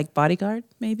 Oh, like Bodyguard,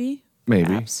 maybe? maybe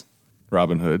Perhaps.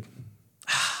 Robin Hood.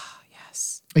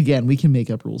 Yes. Again, we can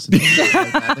make up rules. And things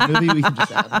like that. The movie, we can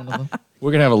just add one of them.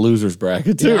 We're gonna have a losers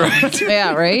bracket too, right?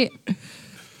 Yeah, right?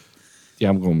 Yeah,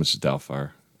 I'm going Mrs.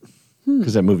 Doubtfire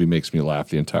because that movie makes me laugh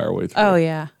the entire way through. Oh,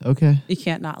 yeah. Okay. You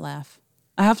can't not laugh.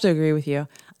 I have to agree with you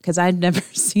because I'd never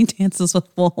seen Dances with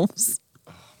Wolves.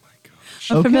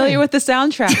 I'm familiar with the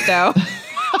soundtrack, though.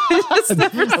 I just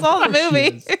never saw the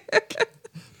movie.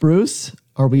 Bruce,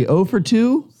 are we 0 for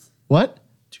 2? What?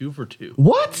 2 for 2.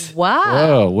 What? Wow.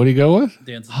 Oh, what do you go with?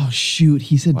 Dances. Oh, shoot.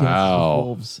 He said Dances Wow. with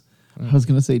Wolves. I was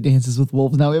going to say Dances with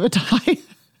Wolves. Now we have a tie.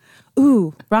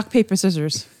 Ooh, rock, paper,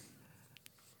 scissors.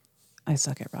 I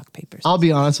suck at rock, paper, scissors. I'll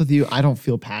be honest with you. I don't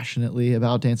feel passionately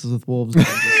about Dances with Wolves.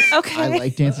 Okay. I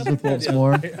like Dances with Wolves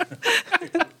more.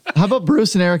 How about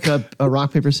Bruce and Erica,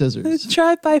 rock, paper, scissors?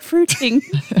 Drive-by fruiting.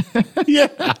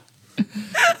 Yeah.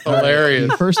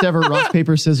 Hilarious. The first ever rock,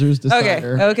 paper, scissors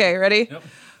decider. Okay, ready? Yep.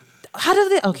 How do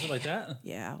they? Okay. Like that?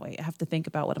 Yeah, wait, I have to think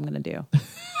about what I'm going to do.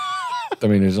 I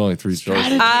mean, there's only 3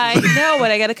 choices. I know,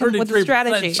 but I got to come up with a 33%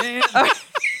 strategy. chance.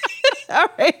 All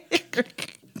right.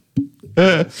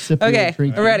 Sip your Okay,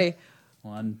 drink. I'm ready.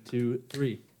 1, 2,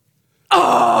 3.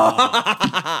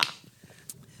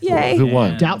 Yay. Who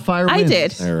won? Doubtfire I wins.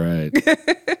 did. All right.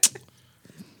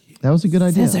 That was a good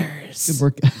idea. Scissors. Good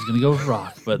work. I was going to go with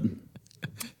rock, but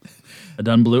I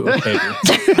done blew it with paper.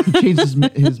 He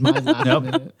changed his mind last Nope.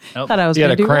 minute. Nope. Thought I was He had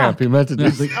going a to do cramp. rock. He meant to do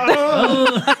like,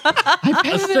 I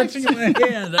I was stretching my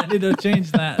hand. I need to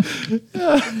change that.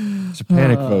 it's a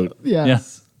panic vote. Yes.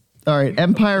 Yes. All right.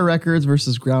 Empire Records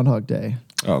versus Groundhog Day.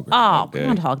 Oh, Oh, Day.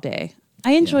 Groundhog Day.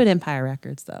 I enjoyed Empire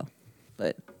Records, though.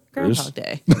 But Groundhog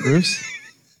Day. Bruce?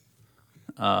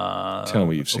 Tell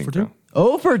me you've seen for 2? Groundhog.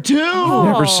 0 for 2.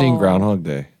 Never seen Groundhog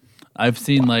Day. I've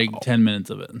seen like 10 minutes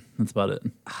of it. That's about it.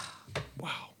 Wow.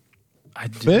 I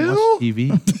didn't Phil? watch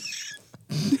TV.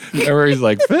 Where he's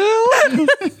like, Phil?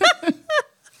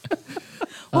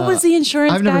 What was the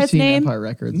insurance I've never guy's seen name? Empire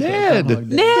Records. so Ned. Groundhog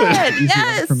Day Ned, is easy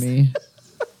yes. for me.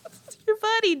 Your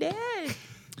buddy, Ned.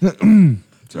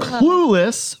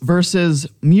 Clueless versus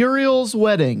Muriel's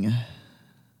Wedding.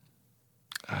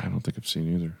 I don't think I've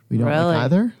seen either. We don't Really? like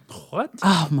either. What?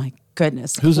 Oh, my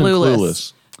goodness. Who's Clueless. in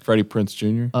Clueless? Freddie Prinze Jr.?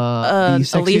 The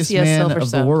sexiest Alicia man of the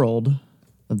Silverstone. world.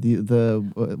 Of the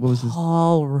what was his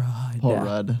All right. Paul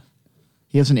Rudd.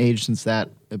 He hasn't aged since that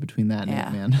between that and Yeah.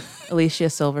 Ant-Man. Alicia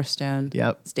Silverstone.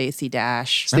 Yep. Stacey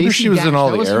Dash. Remember Stacey she was Dash, in all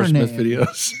that the was her Aerosmith name.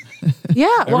 videos? Yeah,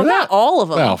 well, Remember not that? all of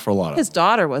them. Well, for a lot of His them.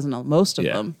 daughter wasn't on most of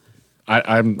Yeah. them.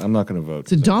 I'm not going to vote.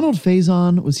 Did Donald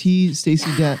Faison, was he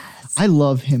Stacey Dash? I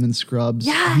love him in Scrubs.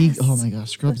 Yes. Oh my gosh,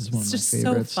 Scrubs is one It's of my just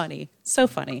favorites. so funny. So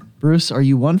funny. Bruce, are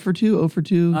you 1 for 2, 0 for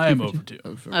 2? I am 2 for over 2?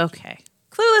 2. Okay.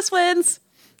 Clueless wins.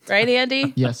 Right,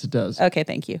 Andy? Yes, it does. Okay,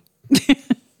 thank you.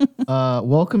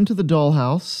 Welcome to the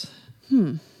Dollhouse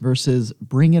versus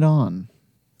Bring It On.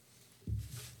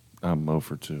 I'm 0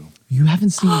 for 2. You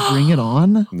haven't seen Bring It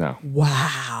On? No.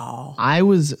 Wow. I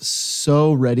was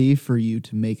so ready for you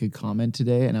to make a comment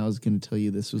today, and I was going to tell you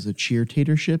this was a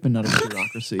cheertatorship and not a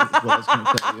bureaucracy. Is what I was going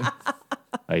to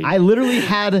tell you. I literally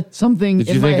had something Did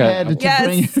in you my think I- head to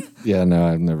Yes. bring. Yeah, no,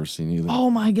 I've never seen either.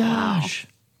 Oh my gosh!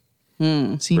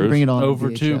 Seen Bruce? Bring It On. on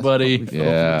Over 2, VHS, buddy. probably.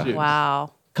 Yeah. 2.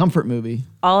 Wow. Comfort movie.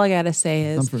 All I got to say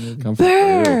is, Comfort movie. Come for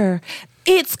you. Brr,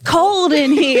 it's cold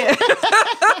in here.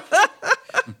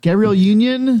 Gabrielle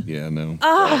Union. Yeah, no.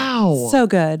 Wow. So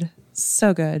good.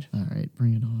 So good. All right,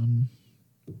 Bring It On.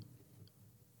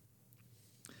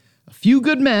 A Few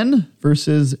Good Men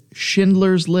versus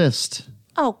Schindler's List.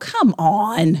 Oh, come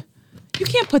on. You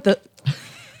can't put the.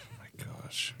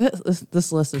 Gosh.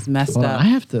 This list is messed Hold on, up. I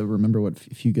have to remember what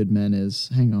Few Good Men is.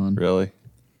 Hang on. Really?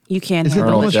 You can't. Is it have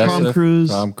the Colonel one with Tom Jessup? Cruise?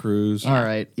 Tom Cruise. All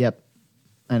right. Yep.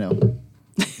 I know.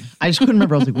 I just couldn't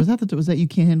remember. I was like, was that You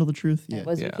Can't Handle the Truth? Yeah.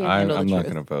 Was You Yeah, Can't Handle I'm the not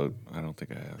Truth. going to vote. I don't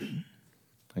think I have.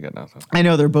 I got nothing. I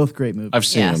know they're both great movies. I've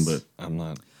seen Yes. them, but I'm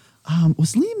not.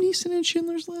 Was Liam Neeson in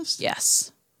Schindler's List?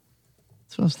 Yes.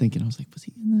 That's what I was thinking. I was like, was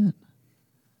he in that?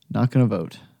 Not gonna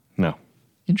vote. No.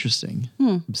 Interesting.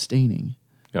 Hmm. Abstaining.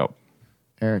 Nope.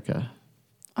 Erica.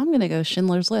 I'm going to go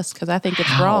Schindler's List because I think it's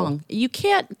How? wrong. You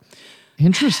can't.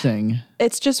 Interesting.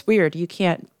 It's just weird. You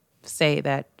can't say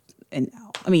that. And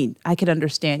I mean, I could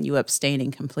understand you abstaining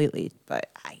completely, but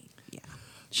yeah.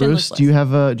 Schindler's Bruce, do you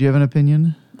have an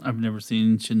opinion? I've never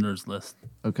seen Schindler's List,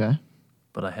 Okay.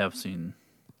 but I have seen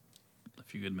A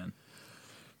Few Good Men.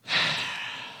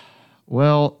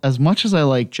 Well, as much as I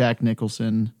like Jack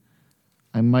Nicholson,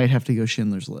 I might have to go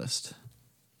Schindler's List.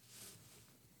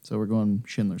 So we're going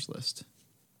Schindler's List.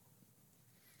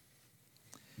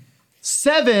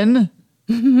 7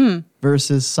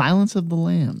 versus Silence of the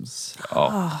Lambs.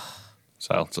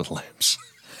 Silence of the Lambs.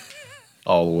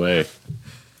 All the way.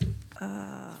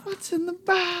 What's in the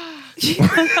bag?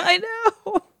 I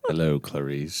know. Hello,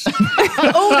 Clarice.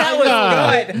 Oh,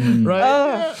 that was good.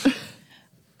 Right?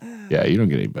 Yeah, you don't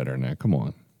get any better than that. Come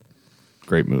on.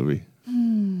 Great movie.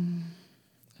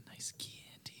 Nice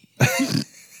candy.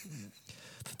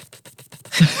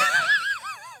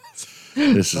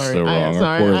 This is so wrong.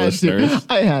 Our poor listeners.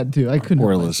 I had to. I couldn't.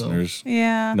 Poor help myself. listeners.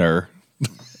 Yeah. Ner.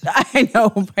 I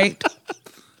know, right?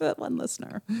 That one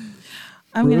listener.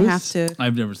 I'm going to have Bruce? to.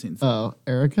 I've never seen. Oh,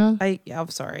 Erica. I'm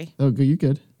sorry. Oh, good. You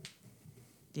good?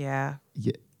 Yeah.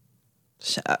 Yeah.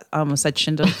 I almost said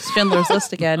Schindler's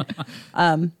List again.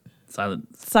 Silent.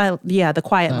 Yeah, the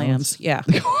Quiet Silence. Lambs. Yeah.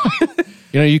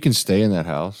 You know, you can stay in that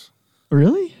house.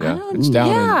 Really? Yeah, don't- it's down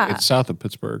yeah. in. It's south of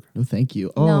Pittsburgh. No, thank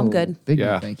you. Oh, I'm good. Big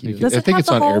Yeah, no thank you. Does I it think have it's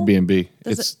the on whole- Airbnb.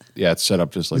 does It's set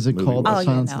up just like Is it movie called- house. Oh, yeah,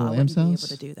 Silence no, of the I Lambs wouldn't be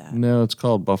house? able to do that. No, it's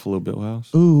called Buffalo Bill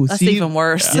House. Ooh, That's see, even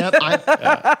worse. Yep.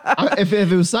 If it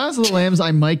was Silence of the Lambs,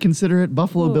 I might consider it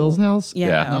Buffalo Bill's house. Yeah.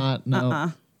 Yeah.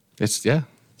 No. It's Do you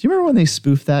remember when they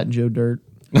spoofed that in Joe Dirt?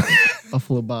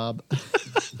 Buffalo Bob.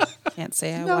 Can't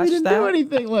say I No, he watched didn't that. do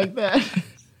anything like that.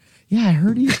 Yeah, I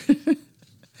heard he.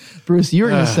 Bruce, you were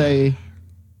gonna say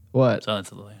what?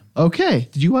 Silence of the Lamb. Okay,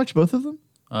 did you watch both of them?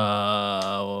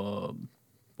 What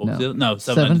was No. the other? No,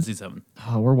 seven. I Seven? didn't see 7.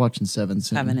 Oh, we're watching 7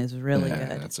 soon. 7 is really yeah,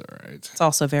 good. that's all right. It's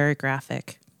also very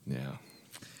graphic. Yeah.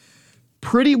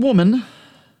 Pretty Woman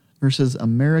versus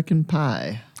American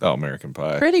Pie. Oh, American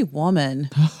Pie. Pretty Woman.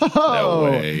 No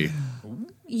way.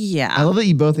 Yeah. I love that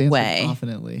you both answered Way.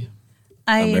 confidently.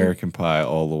 American Pie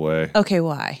all the way. Okay,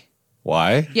 why?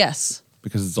 Why? Yes.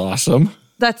 Because it's awesome.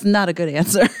 That's not a good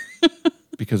answer.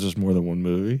 Because there's more than one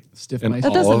movie. Stiff And mice. That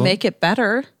all of doesn't them? make it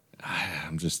better. I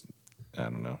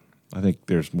don't know. I think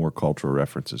there's more cultural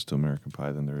references to American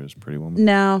Pie than there is Pretty Woman.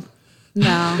 No.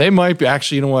 They might be.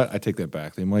 Actually, you know what? I take that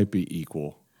back. They might be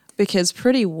equal. Because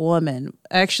Pretty Woman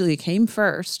actually came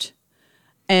first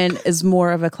and is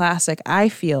more of a classic, I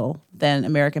feel, than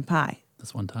American Pie.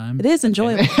 This one time. It is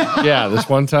enjoyable. Yeah, this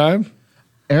one time.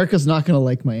 Erica's not going to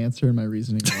like my answer and my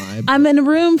reasoning why. but- I'm in a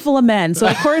room full of men, so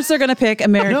of course they're going to pick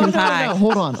American Pie. No,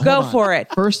 hold on. Go for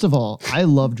it. First of all, I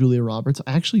love Julia Roberts.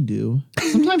 I actually do.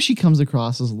 Sometimes she comes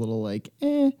across as a little like,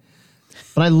 but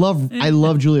I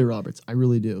love Julia Roberts. I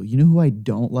really do. You know who I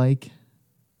don't like?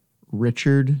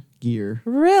 Richard Gere.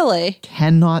 Really?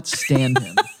 Cannot stand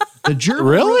him. The gerbil,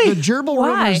 Really? The gerbil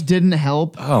Why? rumors didn't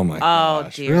help, Oh my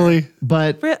gosh! dear. Really?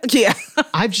 but Yeah.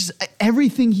 I've just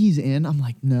everything he's in. I'm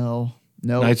like, no.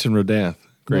 Knights in Rodin.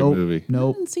 Great Nope, movie. I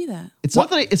Nope. didn't see that. It's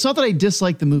not that I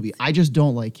dislike the movie. I just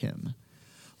don't like him.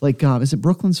 Like, is it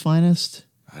Brooklyn's Finest?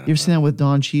 You ever seen that with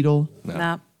Don Cheadle?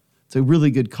 No. It's a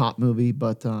really good cop movie,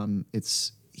 but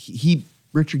it's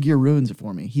Richard Gere ruins it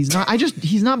for me. He's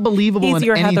not believable. He's in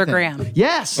your Heather anything. Graham.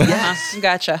 Yes, yes,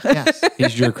 Gotcha. yes,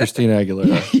 He's your Christina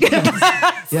Aguilera.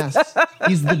 yes.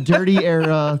 He's the dirty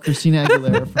era Christina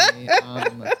Aguilera for me.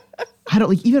 I don't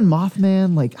like even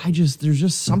Mothman. Like there's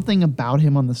just something about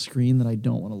him on the screen that I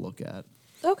don't want to look at.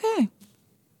 Okay.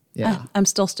 Yeah. I'm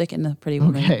still sticking to Pretty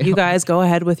Woman. Okay. You guys go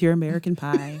ahead with your American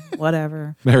Pie,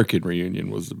 whatever. American Reunion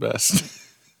was the best.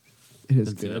 It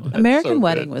is good. American so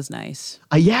Wedding good. was nice.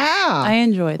 Yeah. I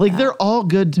enjoyed Like that. they're all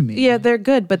good to me. Yeah, they're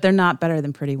good, but they're not better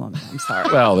than Pretty Woman. I'm sorry.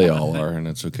 Well, they all are, and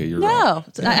it's okay. You're wrong.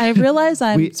 No, I realize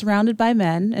I'm We- surrounded by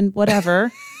men and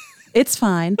whatever. It's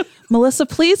fine. Melissa,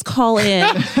 please call in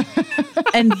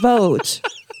and vote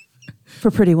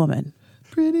for Pretty Woman.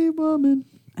 Pretty Woman.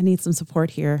 I need some support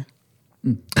here.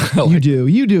 You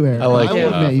do, Eric. I like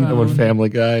will admit you when do. Family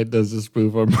Guy does the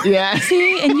spoof on. Yeah.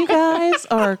 See, and you guys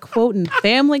are quoting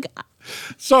Family Guy.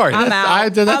 Sorry, I'm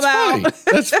out. that's I'm funny.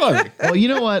 That's funny. Well, you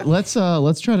know what? Let's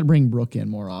try to bring Brooke in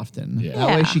more often. Yeah. That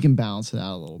way Yeah. she can balance it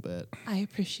out a little bit. I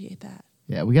appreciate that.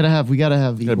 Yeah, we gotta have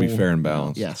Gotta be equal- fair and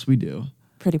balanced. Yes, we do.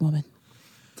 Pretty Woman.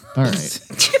 All right.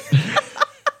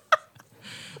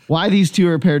 Why these two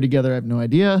are paired together, I have no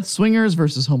idea. Swingers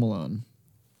versus Home Alone.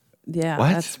 Yeah,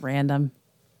 What? that's random.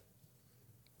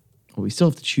 Well, we still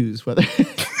have to choose whether.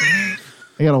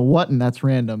 I got a what and that's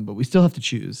random, but we still have to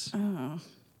choose.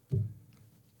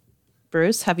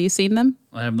 Bruce, have you seen them?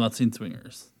 I have not seen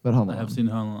Swingers. But Home I Alone. have seen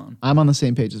Home Alone. I'm on the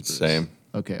same page as Bruce. Same.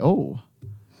 Okay. Oh,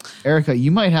 Erica,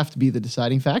 you might have to be the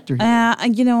deciding factor here.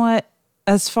 You know what?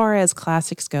 As far as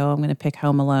classics go, I'm going to pick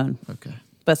Home Alone. Okay.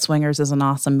 But Swingers is an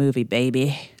awesome movie,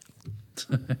 baby.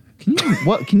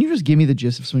 Can you just give me the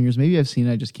gist of Swingers? Maybe I've seen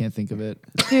it, I just can't think of it.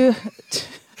 Dude,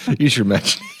 Use your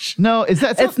imagination. No, is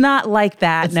that it's not like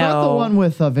that. it's no, not the one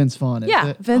with Vince Vaughn, is Yeah,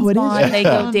 it? Vince Oh, it is? Vaughn. They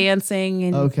go dancing,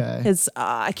 and Okay. his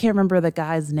I can't remember the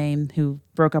guy's name who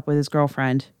broke up with his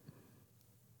girlfriend.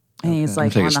 And he's I'm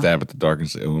like, taking a on a- stab at the dark and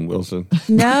say Owen Wilson.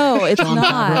 no, it's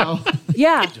not.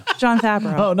 Yeah, John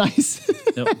Favreau. Oh, nice.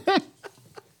 Yep.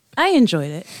 I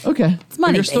enjoyed it. Okay. It's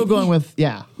money, You're still baby. going with,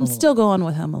 yeah. I'm Home Alone. still going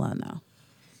with Home Alone though.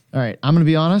 All right. I'm going to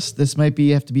be honest. This might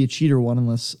have to be a cheater one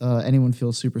unless anyone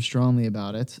feels super strongly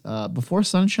about it. Before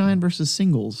Sunshine versus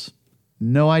Singles.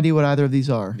 No idea what either of these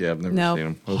are. Yeah, I've never No. seen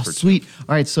them. Oh, sweet.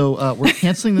 All right, so we're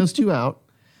canceling those two out.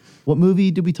 What movie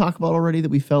did we talk about already that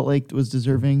we felt like was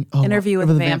deserving? Oh, Interview with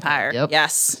Over the the Vampire. Yep.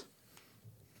 Yes.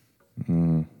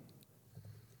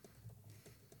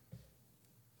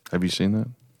 Have you seen that?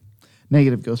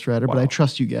 Negative Ghost Rider, but Wow. I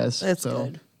trust you guys. That's so.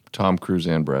 good. Tom Cruise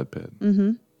and Brad Pitt.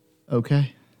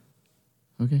 Okay.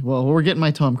 Okay. Well, we're getting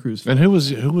my Tom Cruise. And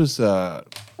who's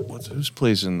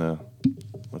plays in the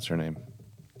what's her name?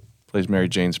 Plays Mary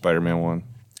Jane Spider-Man 1.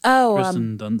 Oh,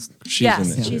 Kristen Dunst. She's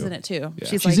yes, in it. she's too. in it too. Yeah. She's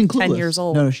She's like in 10 Clueless. years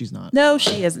old. No, she's not. No,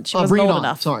 she isn't. She wasn't bring it old on.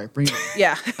 enough. Sorry, bring it on.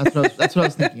 Yeah. That's what I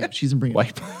was thinking of. She's in Bring It On.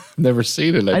 Wipe. I've never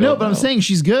seen it. I know, don't but I'm saying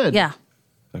she's good. Yeah.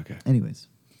 Okay. Anyways.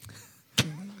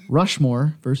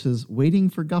 Rushmore versus Waiting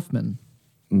for Guffman.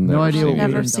 Never idea seen what either.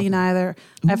 Never Waiting seen Guffman. either.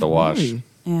 The Wash. Really?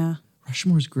 Yeah.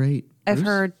 Rushmore's great. I've Bruce?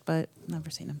 heard, but never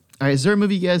seen him. All right, is there a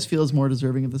movie you guys feel is more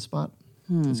deserving of the spot?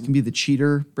 This can be the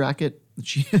cheater bracket.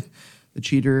 The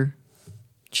cheater.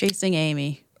 Chasing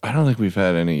Amy. I don't think we've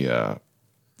had any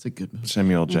It's a good movie.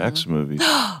 Samuel L. Jackson movies.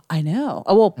 I know.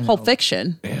 Oh, well, Pulp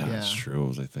Fiction. Yeah, that's Yeah. true. What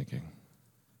was I thinking?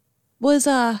 Was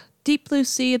Deep Blue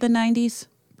Sea of the 90s?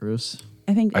 Bruce.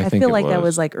 I think I I think feel it like that was.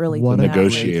 was like early What a 2000s.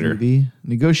 Negotiator. great movie.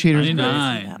 Negotiator's great.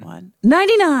 99. That one.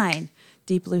 99.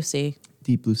 Deep Blue Sea.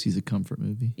 Deep Blue Sea's a comfort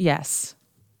movie. Yes.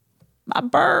 My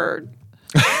bird.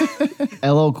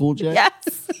 LL Cool J.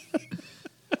 Yes.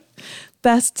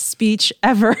 Best speech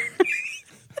ever.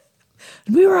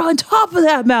 We were on top of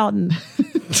that mountain.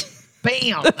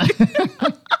 Bam.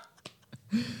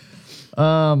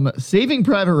 Saving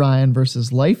Private Ryan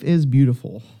versus Life is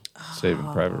Beautiful. Saving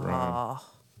Private Ryan.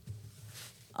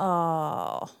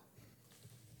 Oh.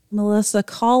 Melissa,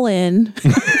 call in.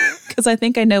 Because I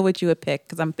think I know what you would pick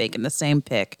because I'm making the same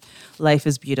pick. Life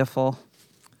is Beautiful.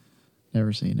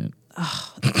 Never seen it.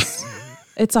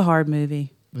 It's a hard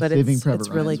movie, but Saving it's Private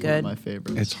really Ryan's one of good. my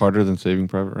favorites. It's harder than Saving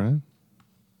Private Ryan.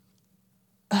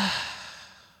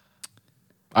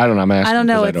 I don't know. I'm asking. I don't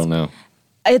know, 'cause I it's- don't know.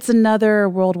 It's another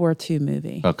World War II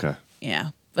movie. Okay. Yeah,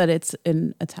 but it's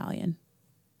in Italian.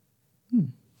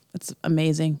 It's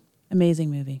amazing.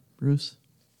 Amazing movie. Bruce.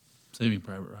 Saving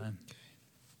Private Ryan.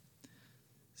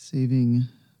 Saving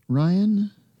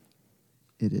Ryan.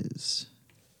 It is.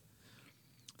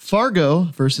 Fargo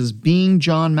versus Being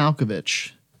John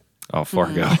Malkovich. Oh,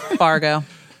 Fargo. Fargo.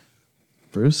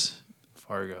 Bruce.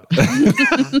 Fargo.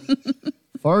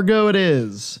 Fargo it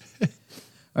is.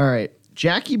 All right.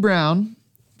 Jackie Brown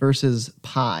versus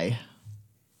Pie.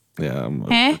 Yeah, I'm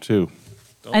Eh? up for two.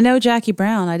 I know Jackie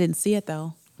Brown. I didn't see it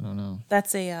though. I don't know.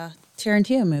 That's a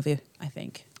Tarantino movie, I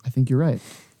think. I think you're right.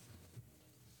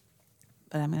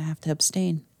 But I'm gonna have to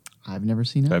abstain. I've never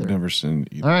seen either. I've never seen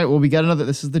either. All right. Well, we got another.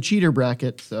 This is the cheater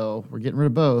bracket, so we're getting rid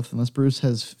of both, unless Bruce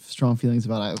has strong feelings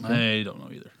about it. Okay? I don't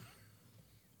know either.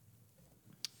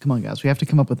 Come on, guys. We have to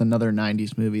come up with another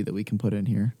 '90s movie that we can put in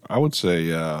here. I would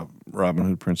say Robin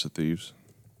Hood, Prince of Thieves.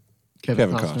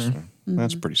 Kevin Costner. Mm-hmm.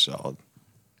 That's pretty solid.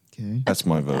 Okay. That's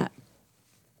my vote. That.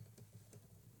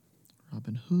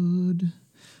 Robin Hood.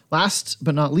 Last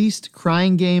but not least,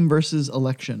 Crying Game versus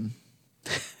Election.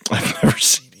 I've never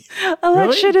seen it.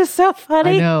 Election is so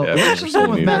funny. I know. Yeah, I've never It's seen one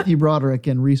with either. Matthew Broderick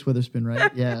and Reese Witherspoon,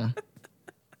 right? Yeah.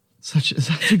 Such a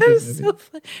It good was movie. so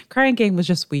fun. Crying Game was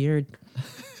just weird.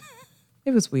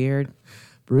 It was weird.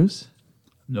 Bruce,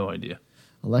 No idea.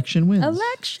 Election wins.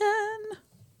 Election.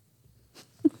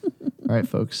 All right,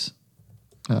 folks.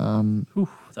 Whew,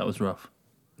 that was rough.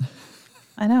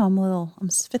 I know. I'm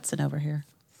spitzing over here.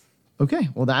 Okay,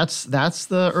 well that's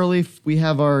the early. We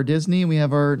have our Disney and we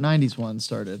have our '90s one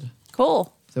started.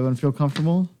 Cool. Does everyone feel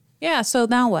comfortable? Yeah. So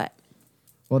now what?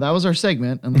 Well, that was our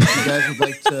segment. Unless you guys would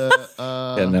like to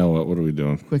Yeah, now what are we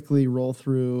doing? quickly roll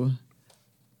through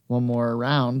one more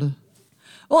round.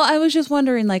 Well, I was just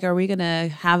wondering, like, are we gonna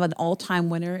have an all-time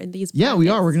winner in these? Yeah, we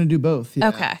are. brackets? We're gonna do both. Yeah.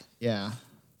 Okay. Yeah,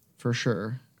 for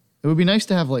sure. It would be nice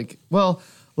to have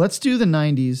let's do the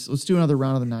 '90s. Let's do another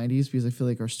round of the '90s because I feel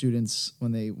like our students,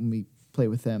 when we play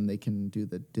with them, they can do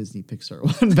the Disney Pixar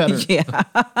one better. Yeah.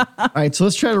 All right, so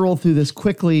let's try to roll through this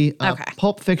quickly. Okay.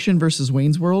 Pulp Fiction versus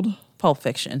Wayne's World. Pulp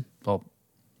Fiction. Pulp.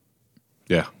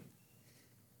 Yeah.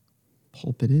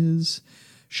 Pulp it is.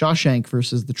 Shawshank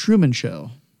versus The Truman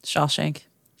Show. Shawshank.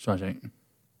 Shawshank.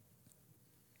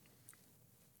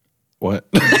 What?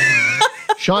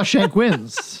 Shawshank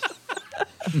wins.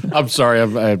 I'm sorry.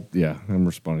 I'm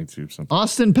responding to something.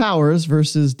 Austin Powers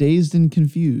versus Dazed and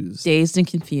Confused. Dazed and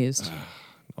Confused.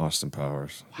 Austin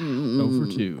Powers. 0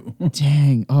 for 2.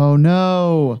 Dang. Oh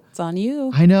no. It's on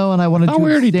you. I know, and I wanted Oh, to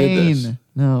we already did abstain. this.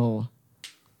 No.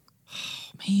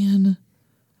 Oh man.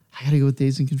 I gotta go with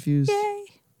Dazed and Confused. Yay.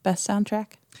 Best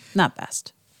soundtrack? Not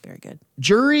best. Very good.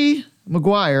 Jerry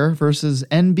Maguire versus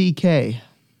NBK.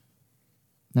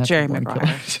 Natural Jerry Born Maguire.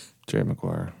 Killer. Jerry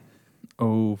Maguire.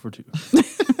 Oh, for 2.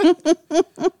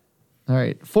 All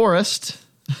right. Forrest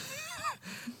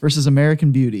versus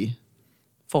American Beauty.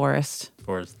 Forrest.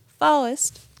 Forrest.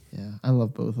 Yeah, I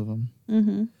love both of them.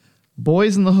 Mm-hmm.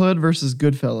 Boys in the Hood versus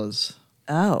Goodfellas.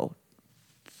 Oh.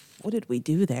 What did we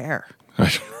do there?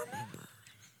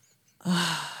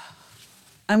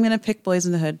 I'm going to pick Boys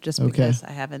in the Hood just Okay. because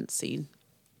I haven't seen.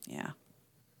 Yeah.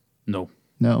 No.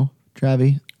 No.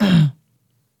 Travi. I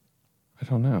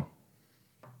don't know.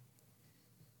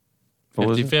 What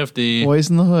was it? 50-50. Boys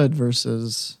in the Hood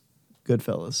versus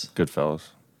Goodfellas. Goodfellas.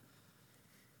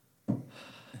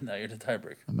 Now you're the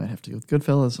tiebreaker. I might have to go with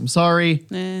Goodfellas. I'm sorry.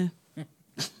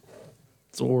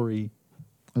 Sorry.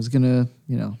 I was gonna,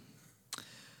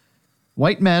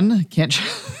 white men can't.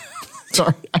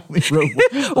 Sorry, I only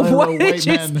wrote white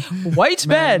men White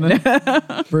men.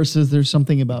 versus There's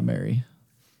Something About Mary.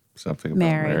 Something about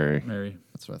Mary. Mary. Mary.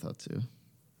 That's what I thought too.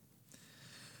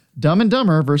 Dumb and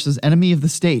Dumber versus Enemy of the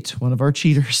State, one of our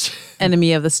cheaters.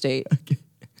 Enemy of the State.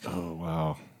 Oh,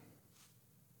 wow.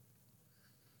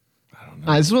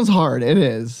 This one's hard. It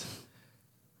is.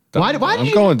 Why did I'm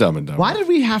you- going Dumb and Dumber. Why did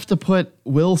we have to put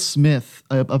Will Smith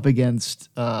up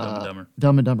against Dumber.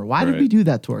 Dumb and Dumber? Why did we Right. do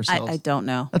that to ourselves? I don't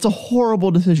know. That's a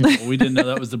horrible decision. Well, we didn't know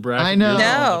that was the bracket. I know. You're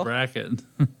on No. the bracket.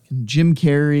 Jim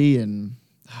Carrey and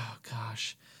oh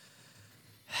gosh,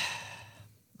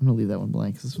 I'm gonna leave that one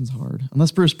blank 'cause this one's hard.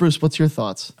 Unless Bruce, what's your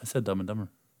thoughts? I said Dumb and Dumber.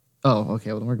 Oh,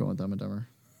 okay. Well, then we're going Dumb and Dumber.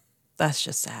 That's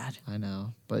just sad. I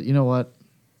know, but you know what?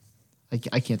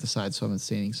 I can't decide, so I'm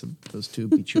abstaining. So those two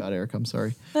beat you out, Eric. I'm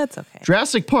sorry. That's okay.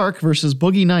 Jurassic Park versus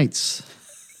Boogie Nights.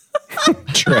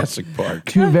 Jurassic Park.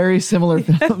 Two very similar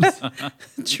films.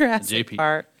 Jurassic JP.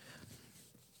 Park.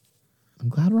 I'm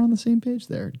glad we're on the same page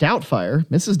there. Doubtfire,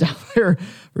 Mrs. Doubtfire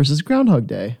versus Groundhog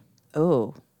Day.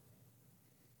 Oh.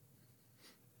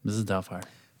 Mrs. Doubtfire.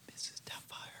 Mrs.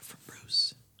 Doubtfire from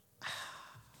Bruce.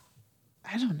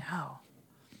 I don't know.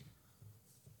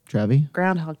 Travi,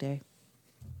 Groundhog Day.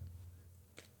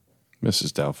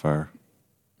 Mrs. Doubtfire.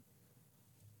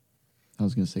 I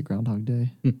was gonna say Groundhog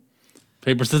Day.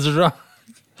 Paper, scissors, rock.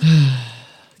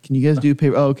 Can you guys do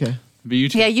paper? Oh, okay. But you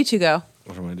two. Yeah, you two go.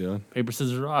 What am I doing? Paper,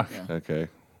 scissors, rock. Okay.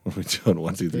 What are we doing?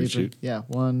 1, 2, 3, Paper. shoot. Yeah,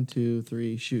 1, 2,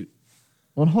 3, shoot.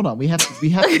 Well, hold on. We have to do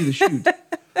the shoot.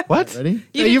 What? Ready?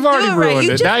 Yeah, you've didn't already do it right. ruined You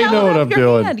it. just Now you held know what up I'm your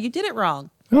doing. hand. You did it wrong.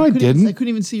 No, I I didn't. couldn't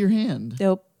even see your hand.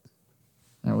 Nope.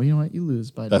 All right, well, you know what? You lose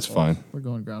by That's default. fine. We're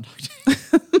going Groundhog Day.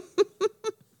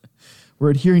 We're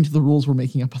adhering to the rules we're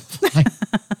making up on the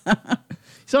fly.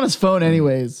 He's on his phone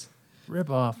anyways.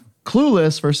 Rip off.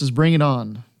 Clueless versus Bring It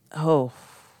On. Oh.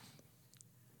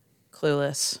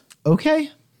 Clueless.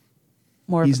 Okay.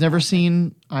 More. He's never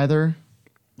seen either.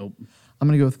 Nope. I'm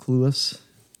going to go with Clueless.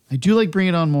 I do like Bring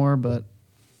It On more, but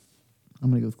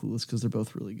I'm going to go with Clueless because they're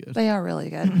both really good. They are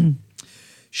really good.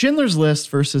 Schindler's List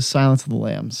versus Silence of the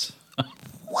Lambs.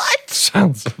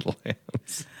 Sounds like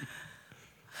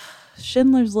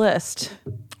Schindler's List.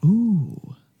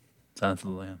 Ooh. Silence of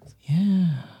the Lambs. Yeah.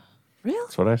 Really?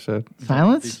 That's what I said.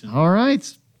 Silence? All right.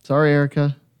 Sorry,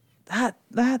 Erica.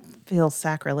 That feels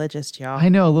sacrilegious, y'all. I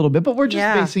know a little bit, but we're just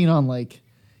Yeah. basing on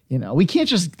we can't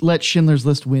just let Schindler's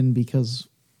List win because,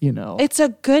 It's a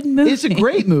good movie. it's a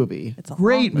great movie. It's a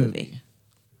great long movie.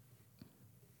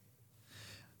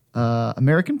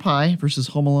 American Pie versus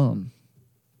Home Alone.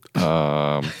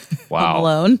 Wow.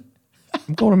 Alone.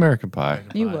 I'm going American Pie.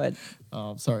 You would.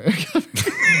 Oh, I'm sorry, Erica.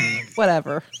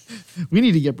 Whatever. We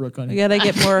need to get Brooke on We here. gotta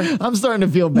get more I'm starting to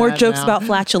feel bad more jokes now. about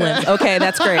flatulence. Okay,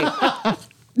 that's great.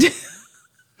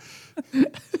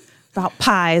 About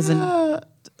pies and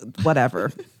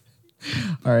whatever.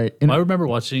 All right. I remember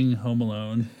watching Home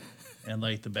Alone, and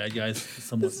like the bad guys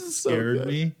somewhat scared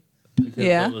me because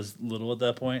Yeah. I was little at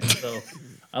that point. So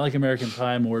I like American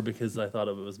Pie more because I thought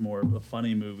it was more of a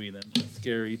funny movie than a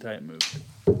scary type movie.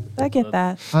 I get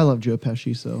that. I love Joe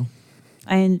Pesci, so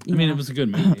I mean, it was a good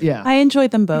movie. yeah. I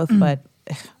enjoyed them both, but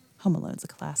Home Alone's a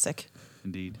classic.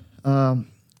 Indeed.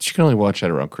 You can only watch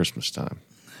that around Christmas time.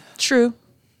 True.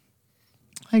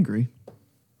 I agree.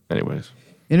 Anyways.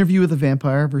 Interview with a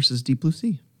Vampire versus Deep Blue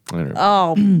Sea. I don't know.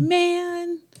 Oh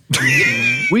man.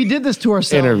 We did this to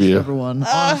ourselves, Interview. everyone.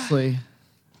 Honestly.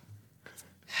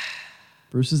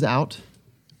 Bruce is out.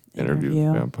 Interview with Interview.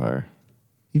 a Vampire.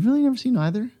 You've really never seen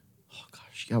either? Oh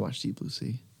gosh, you gotta watch Deep Blue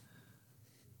Sea.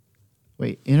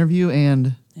 Wait, Interview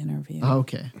and Interview. oh,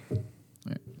 okay. All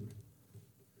right.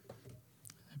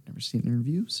 I've never seen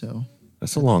Interview, so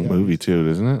That's a long movie too,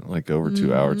 isn't it? Like over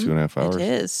 2 hours, 2.5 hours. It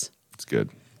is. It's good.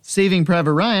 Saving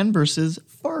Private Ryan versus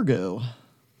Fargo.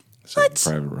 Saving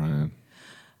Private Ryan.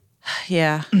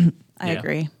 Yeah, I Yeah.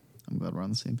 agree. I'm glad we're on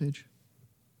the same page.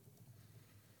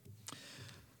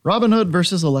 Robin Hood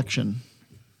versus Election.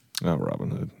 Oh, Robin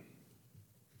Hood.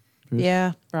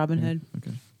 Yeah, Robin Hood.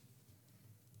 Okay.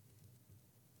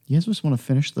 You guys just want to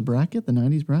finish the bracket, the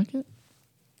 90s bracket?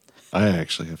 I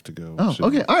actually have to go. Oh, soon.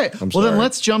 okay. All right. I'm Well, then sorry.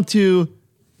 let's jump to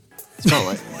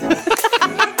Spotlight.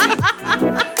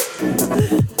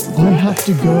 I have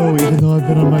to go, even though I've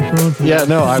been on my phone for Yeah,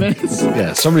 no, minutes.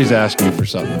 yeah, somebody's asking me for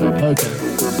something.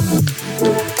 Okay.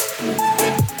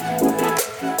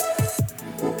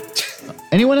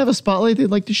 Anyone have a spotlight they'd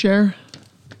like to share?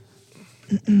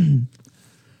 Not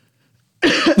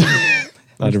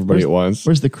everybody at once.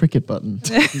 Where's the cricket button?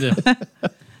 Yeah.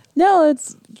 No,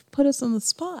 it's put us on the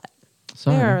spot.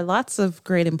 Sorry. There are lots of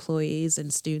great employees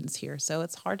and students here, so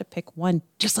it's hard to pick one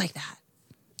just like that.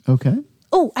 Okay.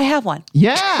 Oh, I have one.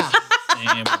 Yeah.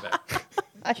 And we're back.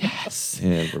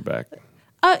 And we're back.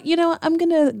 I'm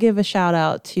gonna give a shout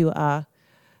out to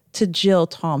Jill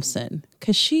Thompson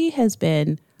because she has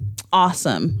been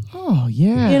awesome. Oh,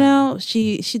 yeah. You know,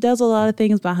 she does a lot of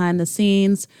things behind the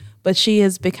scenes, but she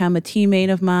has become a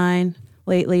teammate of mine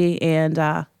lately, and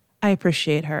I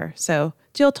appreciate her. So,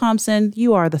 Jill Thompson,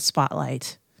 you are the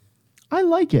spotlight. I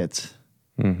like it.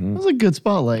 That was a good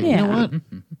spotlight. You know Yeah. what?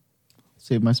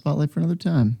 Save my spotlight for another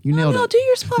time. You nailed No, it. do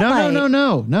your spotlight.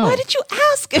 No. Why did you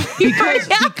ask? If you already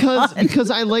have one? Because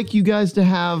I like you guys to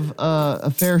have a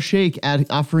fair shake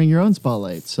at offering your own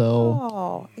spotlight. So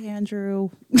Oh, Andrew.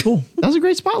 cool. That was a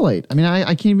great spotlight. I mean, I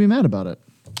can't even be mad about it.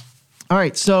 All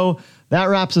right, so that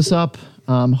wraps us up.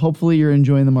 Hopefully you're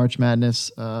enjoying the March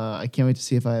Madness. I can't wait to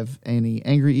see if I have any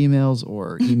angry emails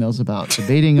or emails about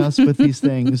debating us with these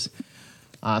things.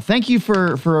 Thank you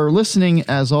for listening,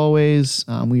 as always.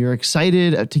 We are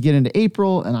excited to get into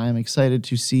April, and I am excited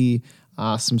to see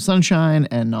some sunshine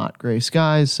and not gray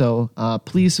skies. So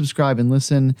please subscribe and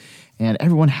listen. And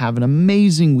everyone have an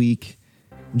amazing week.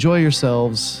 Enjoy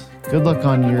yourselves. Good luck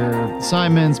on your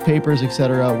assignments, papers,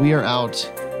 etc. We are out.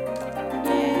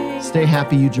 Stay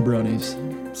happy, you jabronis.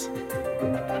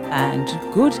 And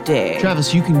good day.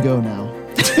 Travis, you can go now.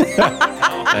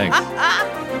 Thanks.